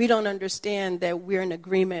we don't understand that we're in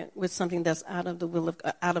agreement with something that's out of the will of,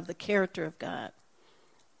 out of the character of God.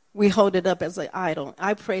 We hold it up as an idol.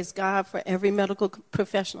 I praise God for every medical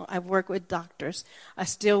professional. I've worked with doctors. I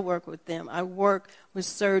still work with them. I work with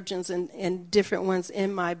surgeons and different ones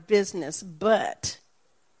in my business. But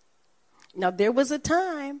now there was a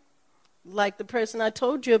time, like the person I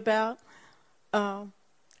told you about,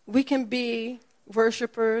 we can be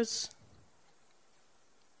worshipers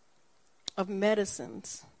of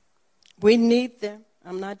medicines. We need them.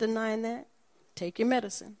 I'm not denying that. Take your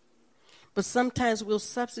medicine. But sometimes we'll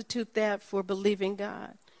substitute that for believing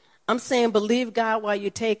God. I'm saying believe God while you're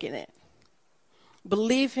taking it.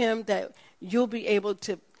 Believe him that you'll be able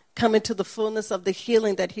to come into the fullness of the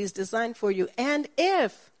healing that he's designed for you. And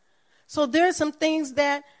so there are some things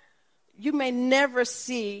that you may never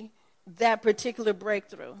see that particular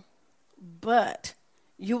breakthrough. But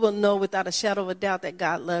you will know without a shadow of a doubt that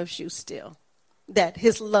God loves you still. That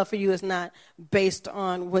his love for you is not based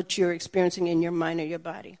on what you're experiencing in your mind or your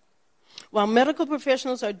body. While medical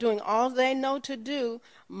professionals are doing all they know to do,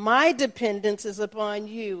 my dependence is upon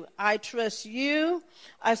you. I trust you.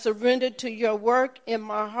 I surrender to your work in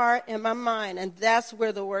my heart and my mind, and that's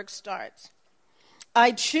where the work starts.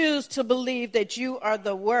 I choose to believe that you are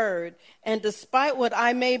the Word, and despite what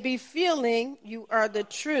I may be feeling, you are the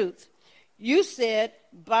truth. You said,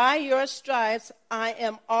 by your stripes, I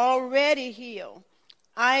am already healed.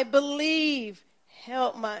 I believe.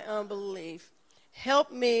 Help my unbelief.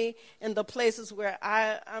 Help me in the places where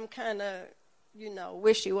I'm kind of,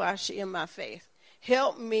 wishy-washy in my faith.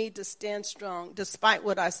 Help me to stand strong despite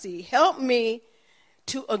what I see. Help me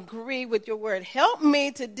to agree with your word. Help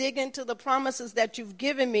me to dig into the promises that you've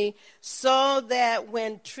given me so that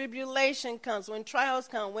when tribulation comes, when trials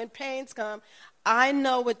come, when pains come, I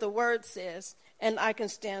know what the word says and I can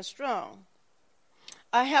stand strong.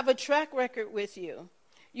 I have a track record with you.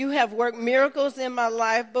 You have worked miracles in my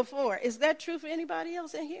life before. Is that true for anybody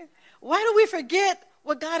else in here? Why do we forget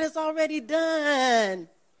what God has already done?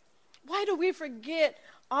 Why do we forget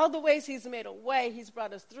all the ways he's made a way, he's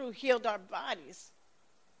brought us through, healed our bodies?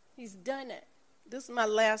 He's done it. This is my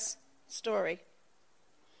last story.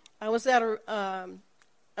 I was at a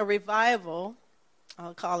revival,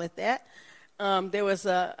 I'll call it that. There was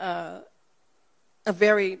a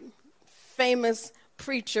very famous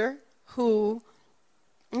preacher who,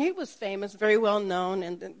 he was famous, very well known,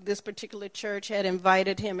 and this particular church had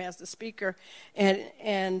invited him as the speaker,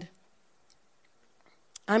 and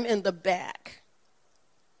I'm in the back.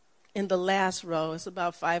 In the last row. It's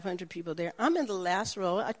about 500 people there. I'm in the last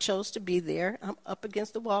row. I chose to be there. I'm up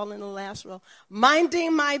against the wall in the last row,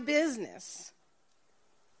 minding my business.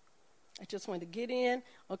 I just wanted to get in.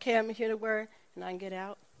 Okay, I'm here to work, and I can get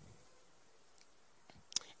out.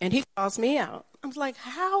 And he calls me out. I was like,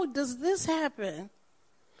 how does this happen?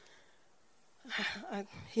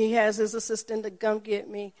 He has his assistant to come get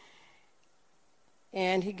me,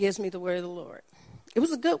 and he gives me the word of the Lord. It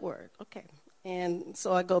was a good word. Okay. And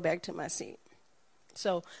so I go back to my seat.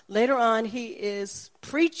 So later on, he is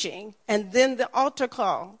preaching, and then the altar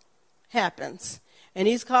call happens. And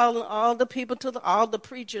he's calling all the people all the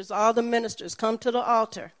preachers, all the ministers, come to the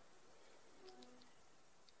altar.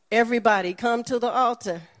 Everybody come to the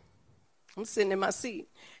altar. I'm sitting in my seat.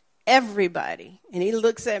 Everybody. And he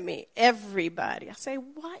looks at me. Everybody. I say,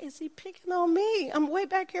 why is he picking on me? I'm way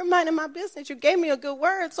back here minding my business. You gave me a good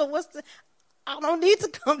word, so I don't need to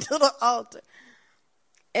come to the altar.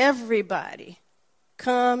 Everybody,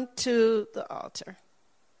 come to the altar.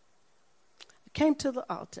 I came to the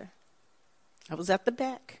altar. I was at the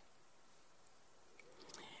back.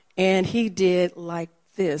 And he did like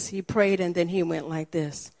this. He prayed and then he went like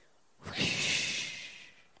this.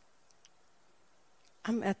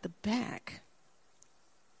 I'm at the back.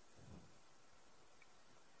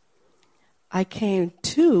 I came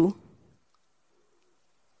to.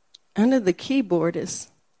 Under the keyboard is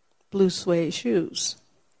blue suede shoes.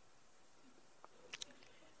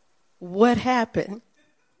 What happened?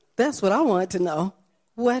 That's what I wanted to know.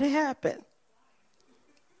 What happened?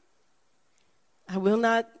 I will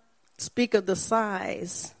not speak of the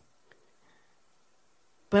size,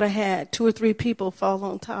 but I had 2 or 3 people fall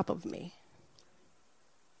on top of me.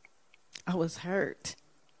 I was hurt.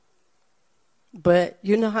 But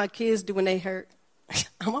you know how kids do when they hurt?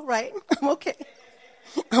 I'm all right. I'm okay.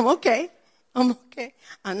 I'm okay. I'm okay.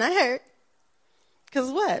 I'm not hurt. Because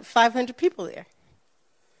what? 500 people there.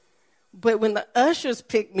 But when the ushers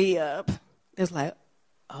picked me up, it's like,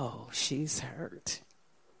 oh, she's hurt.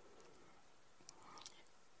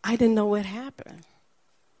 I didn't know what happened.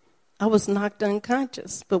 I was knocked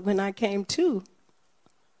unconscious. But when I came to,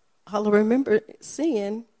 all I remember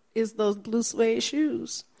seeing is those blue suede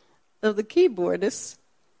shoes of the keyboardist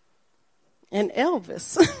and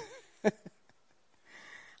Elvis.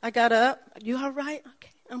 I got up. You all right?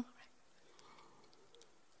 Okay, I'm all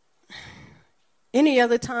right. Any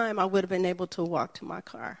other time, I would have been able to walk to my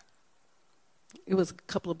car. It was a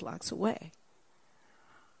couple of blocks away.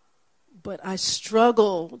 But I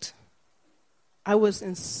struggled. I was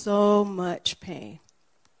in so much pain.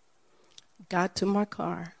 Got to my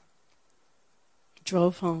car,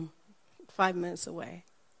 drove home, 5 minutes away.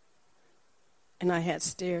 And I had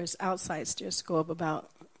stairs, outside stairs, to go up about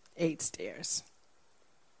 8 stairs.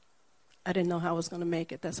 I didn't know how I was going to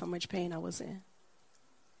make it. That's how much pain I was in.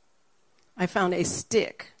 I found a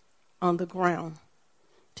stick on the ground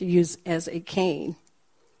to use as a cane.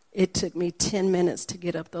 It took me 10 minutes to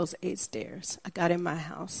get up those 8 stairs. I got in my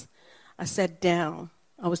house. I sat down.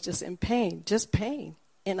 I was just in pain, just pain.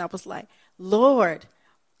 And I was like, Lord,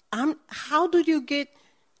 how did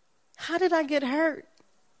I get hurt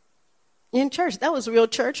in church? That was real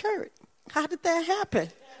church hurt. How did that happen?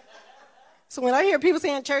 So when I hear people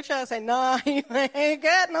saying church hurt, I say, no, you ain't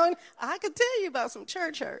got no. I could tell you about some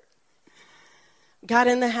church hurt. Got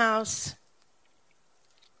in the house.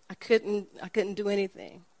 I couldn't do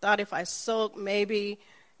anything. Thought if I soaked maybe,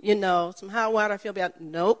 some hot water, I feel better.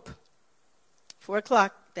 Nope. 4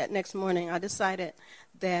 o'clock that next morning, I decided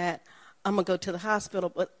that I'm going to go to the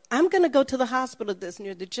hospital. But I'm going to go to the hospital that's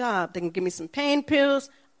near the job. They can give me some pain pills.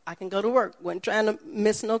 I can go to work. Wasn't trying to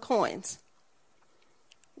miss no coins.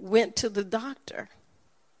 Went to the doctor.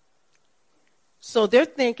 So they're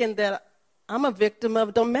thinking that I'm a victim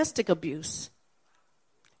of domestic abuse.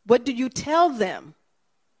 What do you tell them?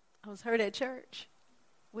 I was hurt at church.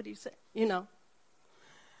 What do you say?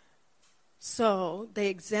 So they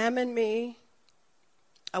examined me.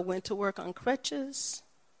 I went to work on crutches.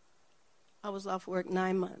 I was off work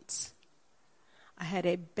 9 months. I had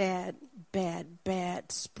a bad, bad,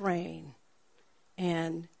 bad sprain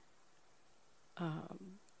and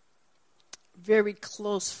very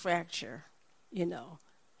close fracture,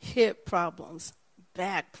 hip problems,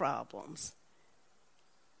 back problems.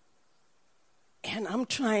 And I'm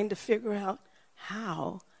trying to figure out,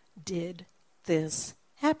 how did this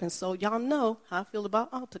happen? So y'all know how I feel about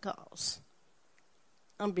altar calls.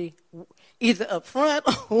 I'm be either up front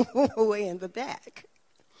or way in the back.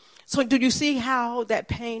 So do you see how that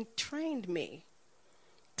pain trained me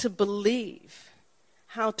to believe,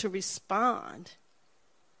 how to respond?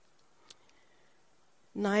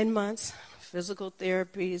 9 months, physical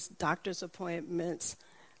therapies, doctor's appointments,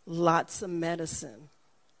 lots of medicine.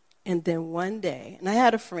 And then one day, and I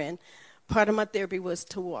had a friend, part of my therapy was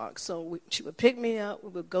to walk. So she would pick me up, we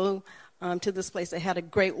would go to this place that had a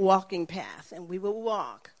great walking path, and we would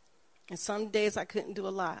walk. And some days I couldn't do a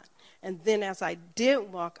lot. And then as I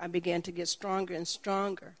did walk, I began to get stronger and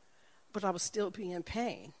stronger. But I was still being in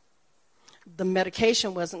pain. The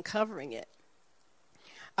medication wasn't covering it.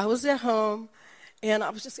 I was at home, and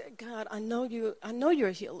I was just saying, God, I know you're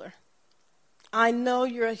a healer. I know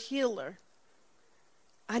you're a healer.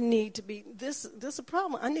 I need to be, this is a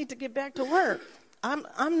problem. I need to get back to work. I'm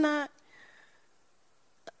not,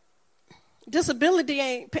 disability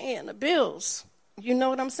ain't paying the bills. You know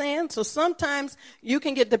what I'm saying? So sometimes you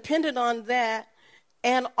can get dependent on that.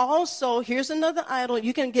 And also, here's another idol.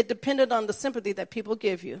 You can get dependent on the sympathy that people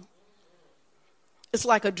give you. It's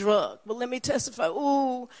like a drug. But let me testify.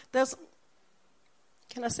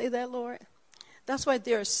 Can I say that, Lord? That's why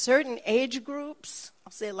there are certain age groups,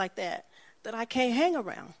 I'll say it like that I can't hang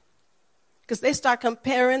around. Because they start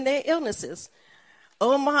comparing their illnesses.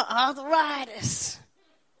 Oh, my arthritis.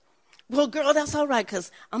 Well, girl, that's all right,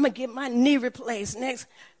 because I'm going to get my knee replaced next.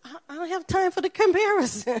 I don't have time for the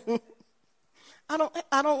comparison. I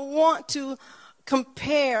don't want to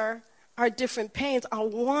compare our different pains. I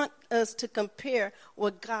want us to compare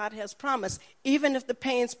what God has promised, even if the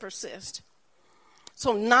pains persist.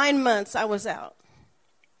 So 9 months I was out.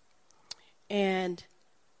 And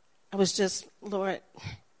I was just, Lord,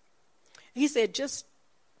 he said, just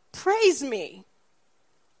praise me.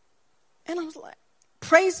 And I was like,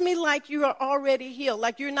 praise me like you are already healed,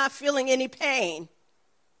 like you're not feeling any pain,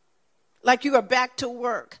 like you are back to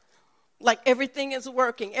work, like everything is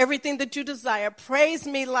working, everything that you desire. Praise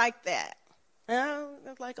me like that. And I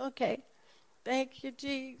was like, okay, thank you,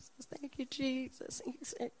 Jesus. Thank you, Jesus.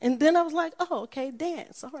 And then I was like, oh, okay,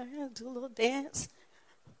 dance. All right, I'll do a little dance.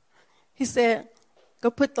 He said, go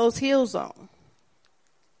put those heels on.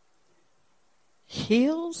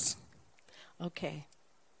 Heels? Okay.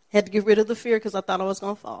 Had to get rid of the fear because I thought I was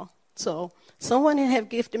going to fall. So someone had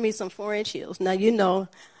gifted me some 4-inch heels. Now,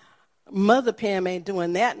 Mother Pam ain't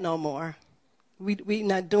doing that no more. We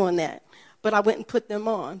not doing that. But I went and put them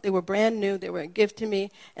on. They were brand new. They were a gift to me.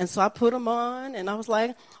 And so I put them on, and I was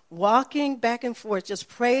like walking back and forth, just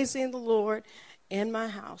praising the Lord in my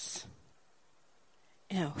house.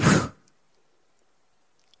 And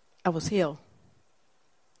I was healed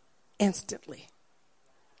instantly.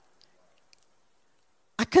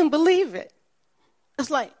 I couldn't believe it.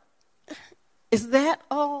 It's like, is that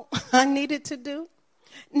all I needed to do?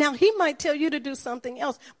 Now, he might tell you to do something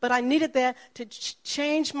else, but I needed that to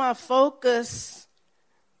change my focus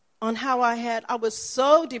on how I was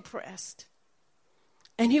so depressed.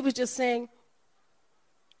 And he was just saying,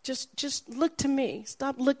 just look to me.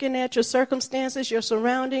 Stop looking at your circumstances, your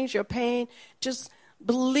surroundings, your pain. Just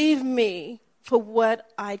believe me for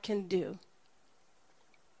what I can do.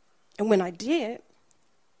 And when I did,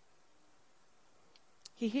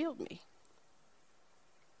 he healed me.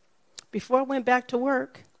 Before I went back to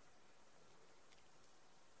work,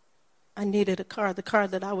 I needed a car. The car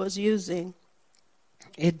that I was using,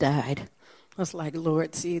 it died. I was like,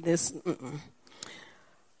 Lord, see this.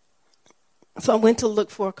 So I went to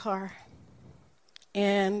look for a car.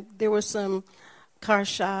 And there were some car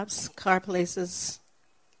shops, car places,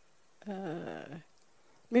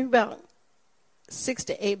 maybe about 6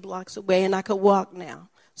 to 8 blocks away, and I could walk now.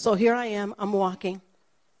 So here I am, I'm walking.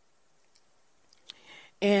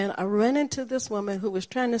 And I ran into this woman who was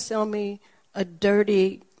trying to sell me a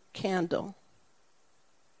dirty candle.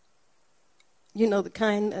 You know, the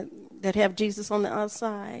kind that have Jesus on the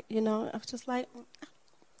outside. You know, I was just like,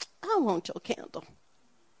 I want your candle.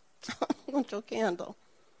 I want your candle.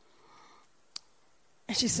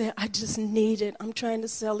 And she said, I just need it. I'm trying to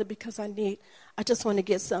sell it because I just want to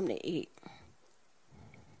get something to eat.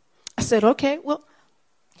 I said, okay, well,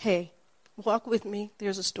 hey, walk with me.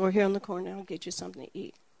 There's a store here on the corner. I'll get you something to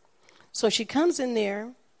eat. So she comes in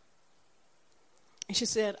there, and she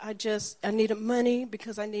said, I needed money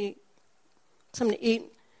because I need something to eat.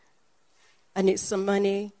 I need some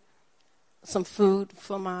money, some food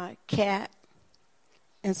for my cat,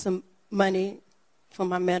 and some money for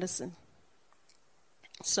my medicine.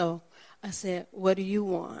 So I said, what do you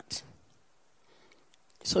want?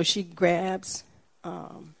 So she grabs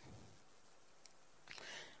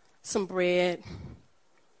some bread,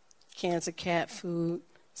 cans of cat food,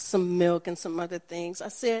 some milk, and some other things. I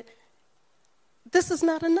said, this is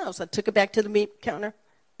not enough. So I took her back to the meat counter,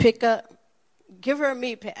 give her a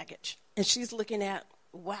meat package. And she's looking at,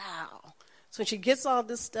 wow. So she gets all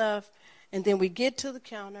this stuff, and then we get to the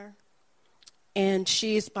counter, and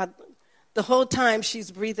the whole time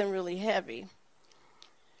she's breathing really heavy.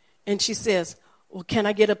 And she says, well, can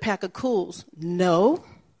I get a pack of Cools? No.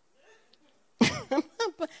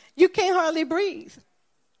 You can't hardly breathe.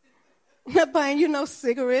 I'm not buying you no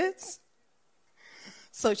cigarettes.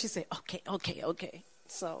 So she said, okay.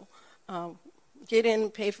 So get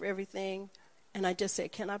in, pay for everything. And I just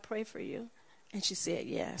said, can I pray for you? And she said,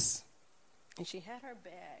 yes. And she had her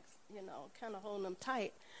bags, kind of holding them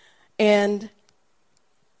tight. And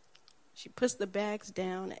she puts the bags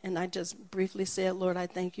down, and I just briefly said, Lord, I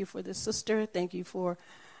thank you for this sister. Thank you for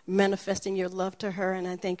manifesting your love to her, and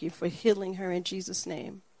I thank you for healing her in Jesus'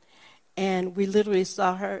 name. And we literally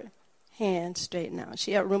saw her hand straighten out.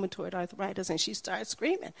 She had rheumatoid arthritis, and she started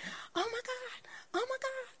screaming, oh, my God, oh, my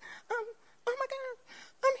God, oh, my God,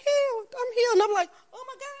 I'm healed. And I'm like, oh,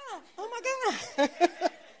 my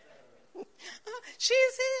God.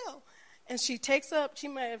 She's healed. And she takes up, she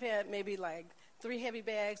might have had maybe like 3 heavy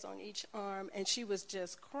bags on each arm, and she was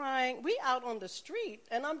just crying. We out on the street,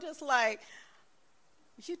 and I'm just like,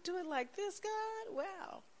 you do it like this, God?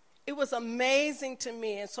 Wow. It was amazing to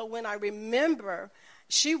me. And so when I remember,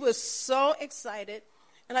 she was so excited.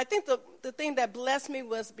 And I think the thing that blessed me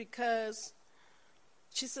was because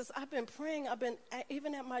she says, I've been praying.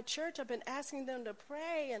 Even at my church, I've been asking them to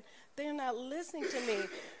pray, and they're not listening to me.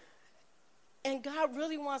 And God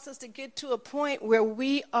really wants us to get to a point where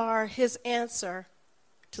we are his answer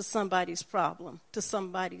to somebody's problem, to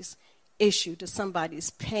somebody's issue, to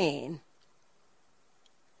somebody's pain.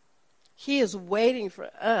 He is waiting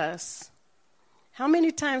for us. How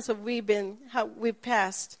many times have we've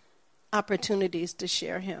passed opportunities to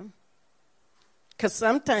share him? Because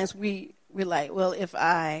sometimes we're like, well,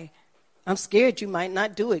 I'm scared you might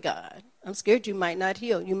not do it, God. I'm scared you might not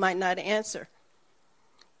heal. You might not answer.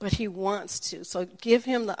 But he wants to. So give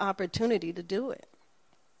him the opportunity to do it.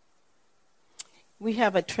 We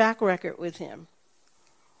have a track record with him.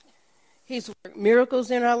 He's worked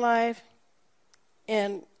miracles in our life.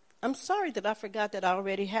 And I'm sorry that I forgot that I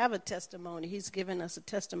already have a testimony. He's given us a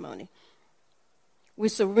testimony. We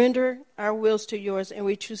surrender our wills to yours, and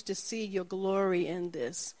we choose to see your glory in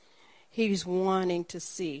this. He's wanting to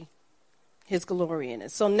see his glory in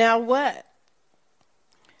it. So now what?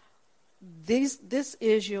 This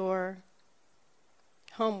is your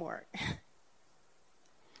homework.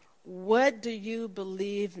 What do you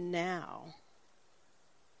believe now?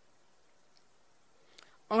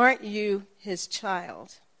 Aren't you his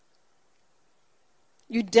child?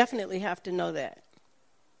 You definitely have to know that.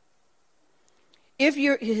 If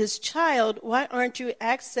you're his child, why aren't you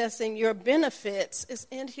accessing your benefits? It's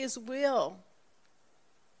in his will.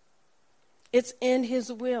 It's in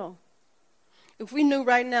his will. If we knew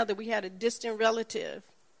right now that we had a distant relative,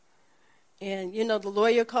 and, the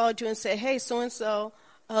lawyer called you and said, hey, so-and-so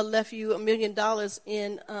left you $1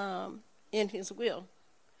 million in his will,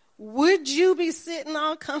 would you be sitting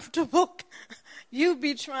all comfortable? You'd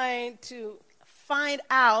be trying to find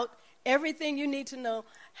out everything you need to know,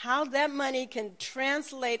 how that money can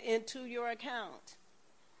translate into your account.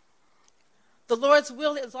 The Lord's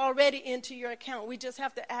will is already into your account. We just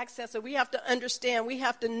have to access it. We have to understand. We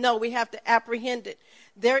have to know. We have to apprehend it.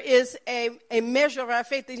 There is a measure of our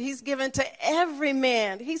faith that he's given to every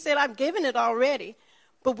man. He said, I've given it already,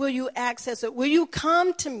 but will you access it? Will you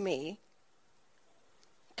come to me?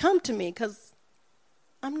 Come to me, because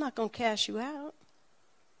I'm not going to cast you out.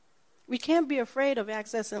 We can't be afraid of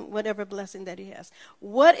accessing whatever blessing that he has.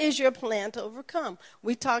 What is your plan to overcome?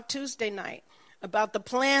 We talked Tuesday night about the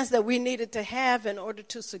plans that we needed to have in order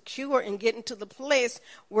to secure and get into the place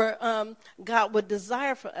where God would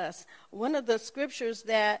desire for us. One of the scriptures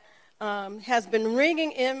that has been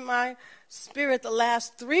ringing in my spirit the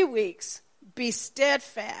last 3 weeks, be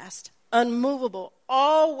steadfast, unmovable,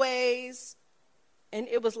 always, and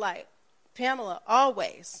it was like, Pamela,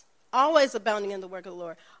 always abounding in the work of the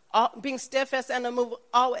Lord, being steadfast and unmovable,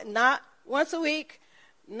 always, not once a week,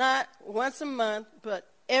 not once a month, but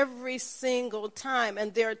every single time.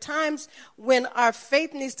 And there are times when our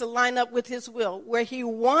faith needs to line up with his will, where he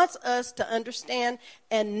wants us to understand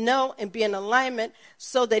and know and be in alignment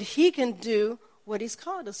so that he can do what he's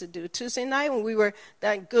called us to do. Tuesday night when we were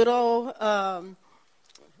that good old, I'll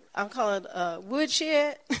call it a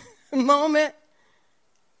woodshed moment,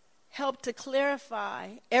 helped to clarify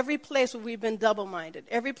every place where we've been double-minded,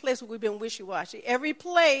 every place where we've been wishy-washy, every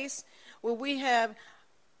place where we have,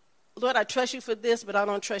 Lord, I trust you for this, but I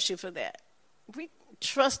don't trust you for that. We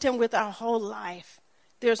trust him with our whole life.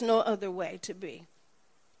 There's no other way to be.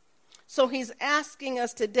 So he's asking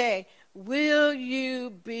us today, will you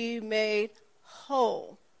be made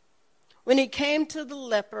whole? When he came to the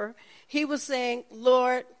leper, he was saying,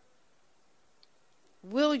 Lord,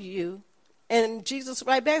 will you? And Jesus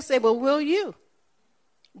right back said, well, will you?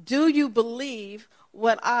 Do you believe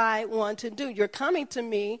what I want to do? You're coming to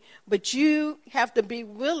me, but you have to be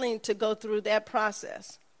willing to go through that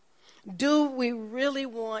process. Do we really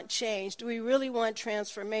want change? Do we really want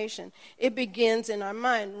transformation? It begins in our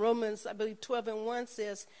mind. Romans, I believe, 12:1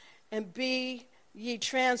 says, and be ye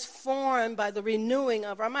transformed by the renewing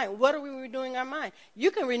of our mind. What are we renewing our mind?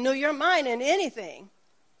 You can renew your mind in anything.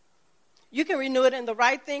 You can renew it in the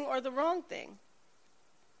right thing or the wrong thing.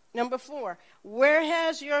 Number 4, where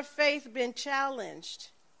has your faith been challenged?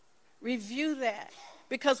 Review that,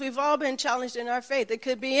 because we've all been challenged in our faith. It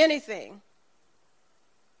could be anything.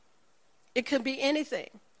 It could be anything.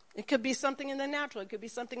 It could be something in the natural. It could be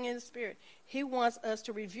something in the spirit. He wants us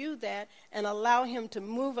to review that and allow him to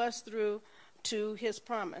move us through to his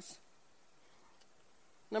promise.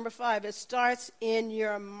 Number 5, it starts in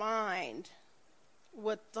your mind.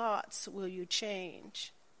 What thoughts will you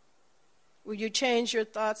change? Will you change your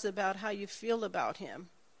thoughts about how you feel about him?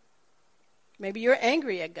 Maybe you're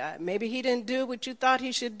angry at God. Maybe he didn't do what you thought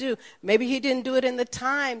he should do. Maybe he didn't do it in the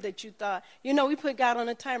time that you thought. You know, we put God on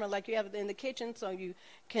a timer like you have in the kitchen so you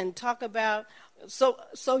can talk about, so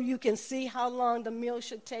you can see how long the meal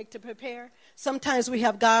should take to prepare. Sometimes we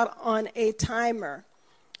have God on a timer.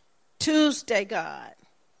 Tuesday, God.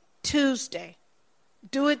 Tuesday.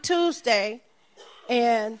 Do it Tuesday,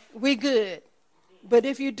 and we good. But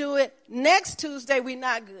if you do it next Tuesday, we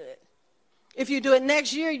not good. If you do it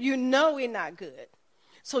next year, you know we're not good.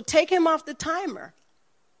 So take him off the timer.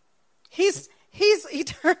 He's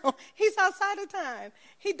eternal. He's outside of time.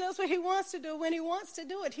 He does what he wants to do when he wants to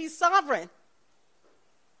do it. He's sovereign.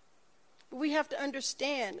 We have to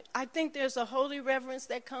understand. I think there's a holy reverence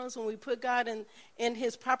that comes when we put God in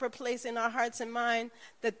his proper place in our hearts and mind,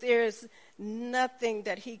 that there's nothing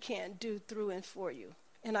that he can't do through and for you.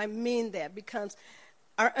 And I mean that because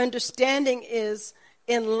our understanding is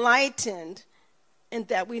enlightened in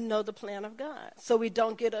that we know the plan of God. So we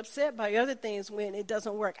don't get upset by other things when it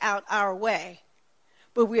doesn't work out our way.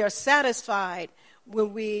 But we are satisfied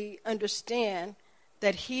when we understand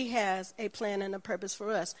that he has a plan and a purpose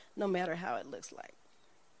for us, no matter how it looks like.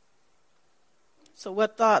 So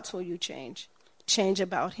what thoughts will you change? Change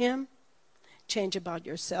about him, change about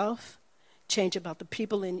yourself, change about the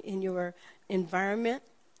people in your environment.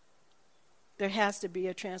 There has to be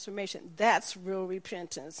a transformation. That's real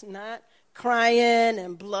repentance, not crying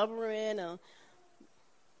and blubbering.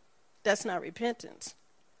 That's not repentance.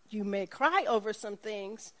 You may cry over some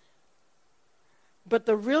things, but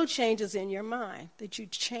the real change is in your mind, that you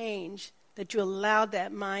change, that you allow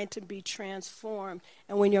that mind to be transformed.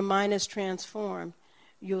 And when your mind is transformed,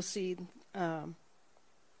 you'll see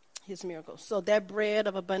his miracles. So that bread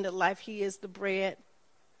of abundant life, he is the bread.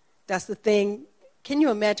 That's the thing. Can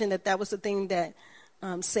you imagine that was the thing that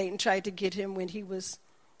Satan tried to get him when he was,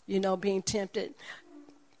 being tempted?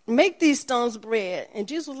 Make these stones bread. And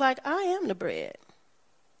Jesus was like, I am the bread.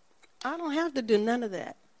 I don't have to do none of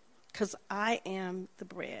that because I am the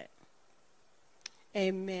bread.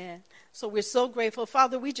 Amen. So we're so grateful.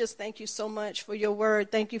 Father, we just thank you so much for your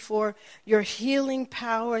word. Thank you for your healing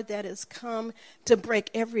power that has come to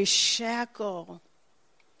break every shackle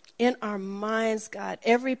in our minds, God,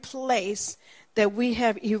 every place that we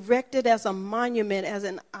have erected as a monument, as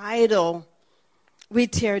an idol, we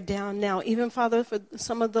tear down now. Even, Father, for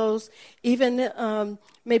some of those, even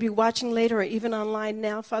maybe watching later or even online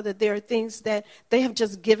now, Father, there are things that they have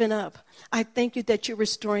just given up. I thank you that you're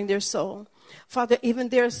restoring their soul. Father, even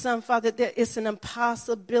there are some, Father, there is an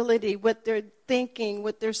impossibility, what they're thinking,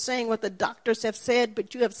 what they're saying, what the doctors have said,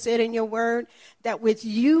 but you have said in your word that with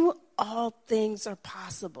you, all things are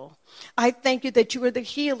possible. I thank you that you are the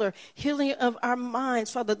healer, healing of our minds,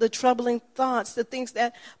 Father, the troubling thoughts, the things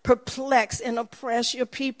that perplex and oppress your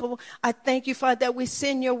people. I thank you, Father, that we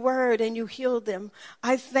send your word and you heal them.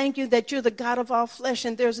 I thank you that you're the God of all flesh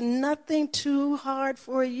and there's nothing too hard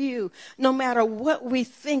for you, no matter what we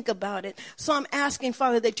think about it. So I'm asking,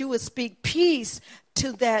 Father, that you would speak peace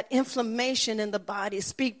to that inflammation in the body.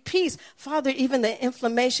 Speak peace. Father, even the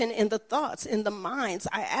inflammation in the thoughts, in the minds.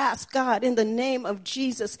 I ask, God, in the name of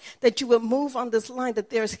Jesus, that you would move on this line, that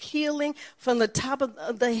there's healing from the top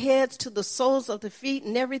of the heads to the soles of the feet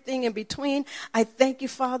and everything in between. I thank you,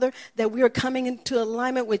 Father, that we are coming into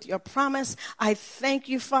alignment with your promise. I thank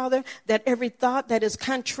you, Father, that every thought that is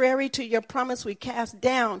contrary to your promise we cast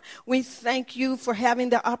down. We thank you for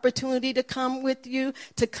having the opportunity to come with you,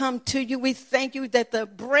 to come to you. We thank you that the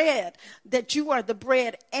bread, that you are the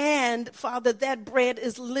bread, and Father, that bread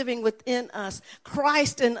is living within us,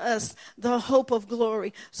 Christ in us, the hope of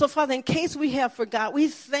glory. So Father, in case we have forgot, we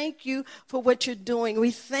thank you for what you're doing.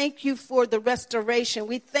 We thank you for the restoration.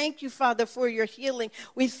 We thank you, Father, for your healing.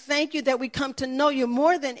 We thank you that we come to know you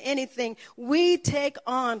more than anything. We take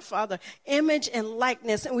on, Father, image and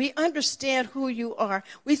likeness, and we understand who you are.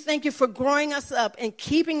 We thank you for growing us up and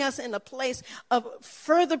keeping us in a place of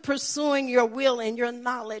further pursuing your will and your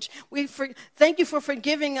knowledge. Thank you for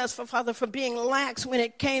forgiving us, Father, for being lax when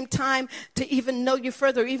it came time to even know you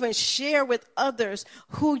further, even share with others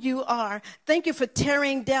who you are. Thank you for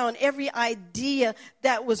tearing down every idea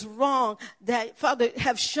that was wrong, that, Father,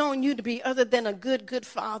 have shown you to be other than a good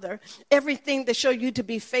Father. Everything that showed you to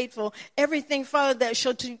be faithful, everything, Father, that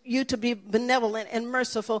showed you to be benevolent and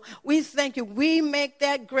merciful. We thank you. We make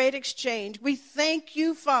that great exchange. We thank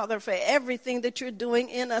you, Father, for everything that you're doing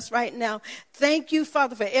in us right now. Thank you,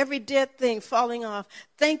 Father, for every dead thing falling off.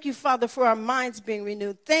 Thank you, Father, for our minds being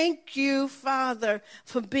renewed. Thank you, Father,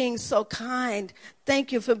 for being so kind.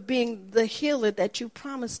 Thank you for being the healer that you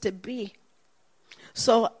promised to be.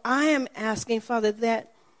 So I am asking, Father,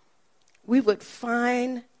 that we would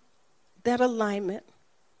find that alignment.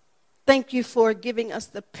 Thank you for giving us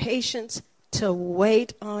the patience to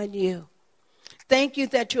wait on you. Thank you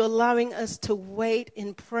that you're allowing us to wait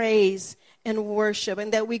in praise and worship,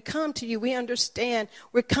 and that we come to you. We understand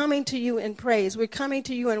we're coming to you in praise. We're coming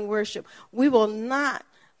to you in worship. We will not,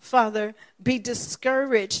 Father, be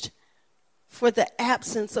discouraged for the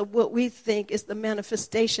absence of what we think is the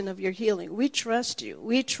manifestation of your healing. We trust you.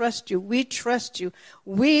 We trust you. We trust you.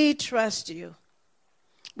 We trust you.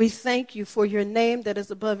 We thank you for your name that is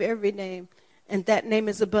above every name. And that name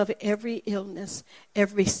is above every illness,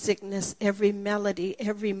 every sickness, every malady,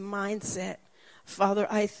 every mindset. Father,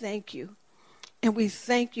 I thank you. And we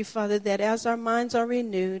thank you, Father, that as our minds are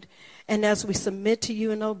renewed and as we submit to you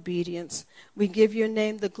in obedience, we give your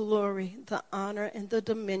name the glory, the honor, and the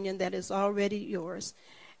dominion that is already yours.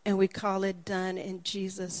 And we call it done in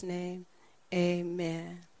Jesus' name.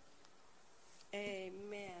 Amen.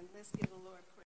 Amen. Let's give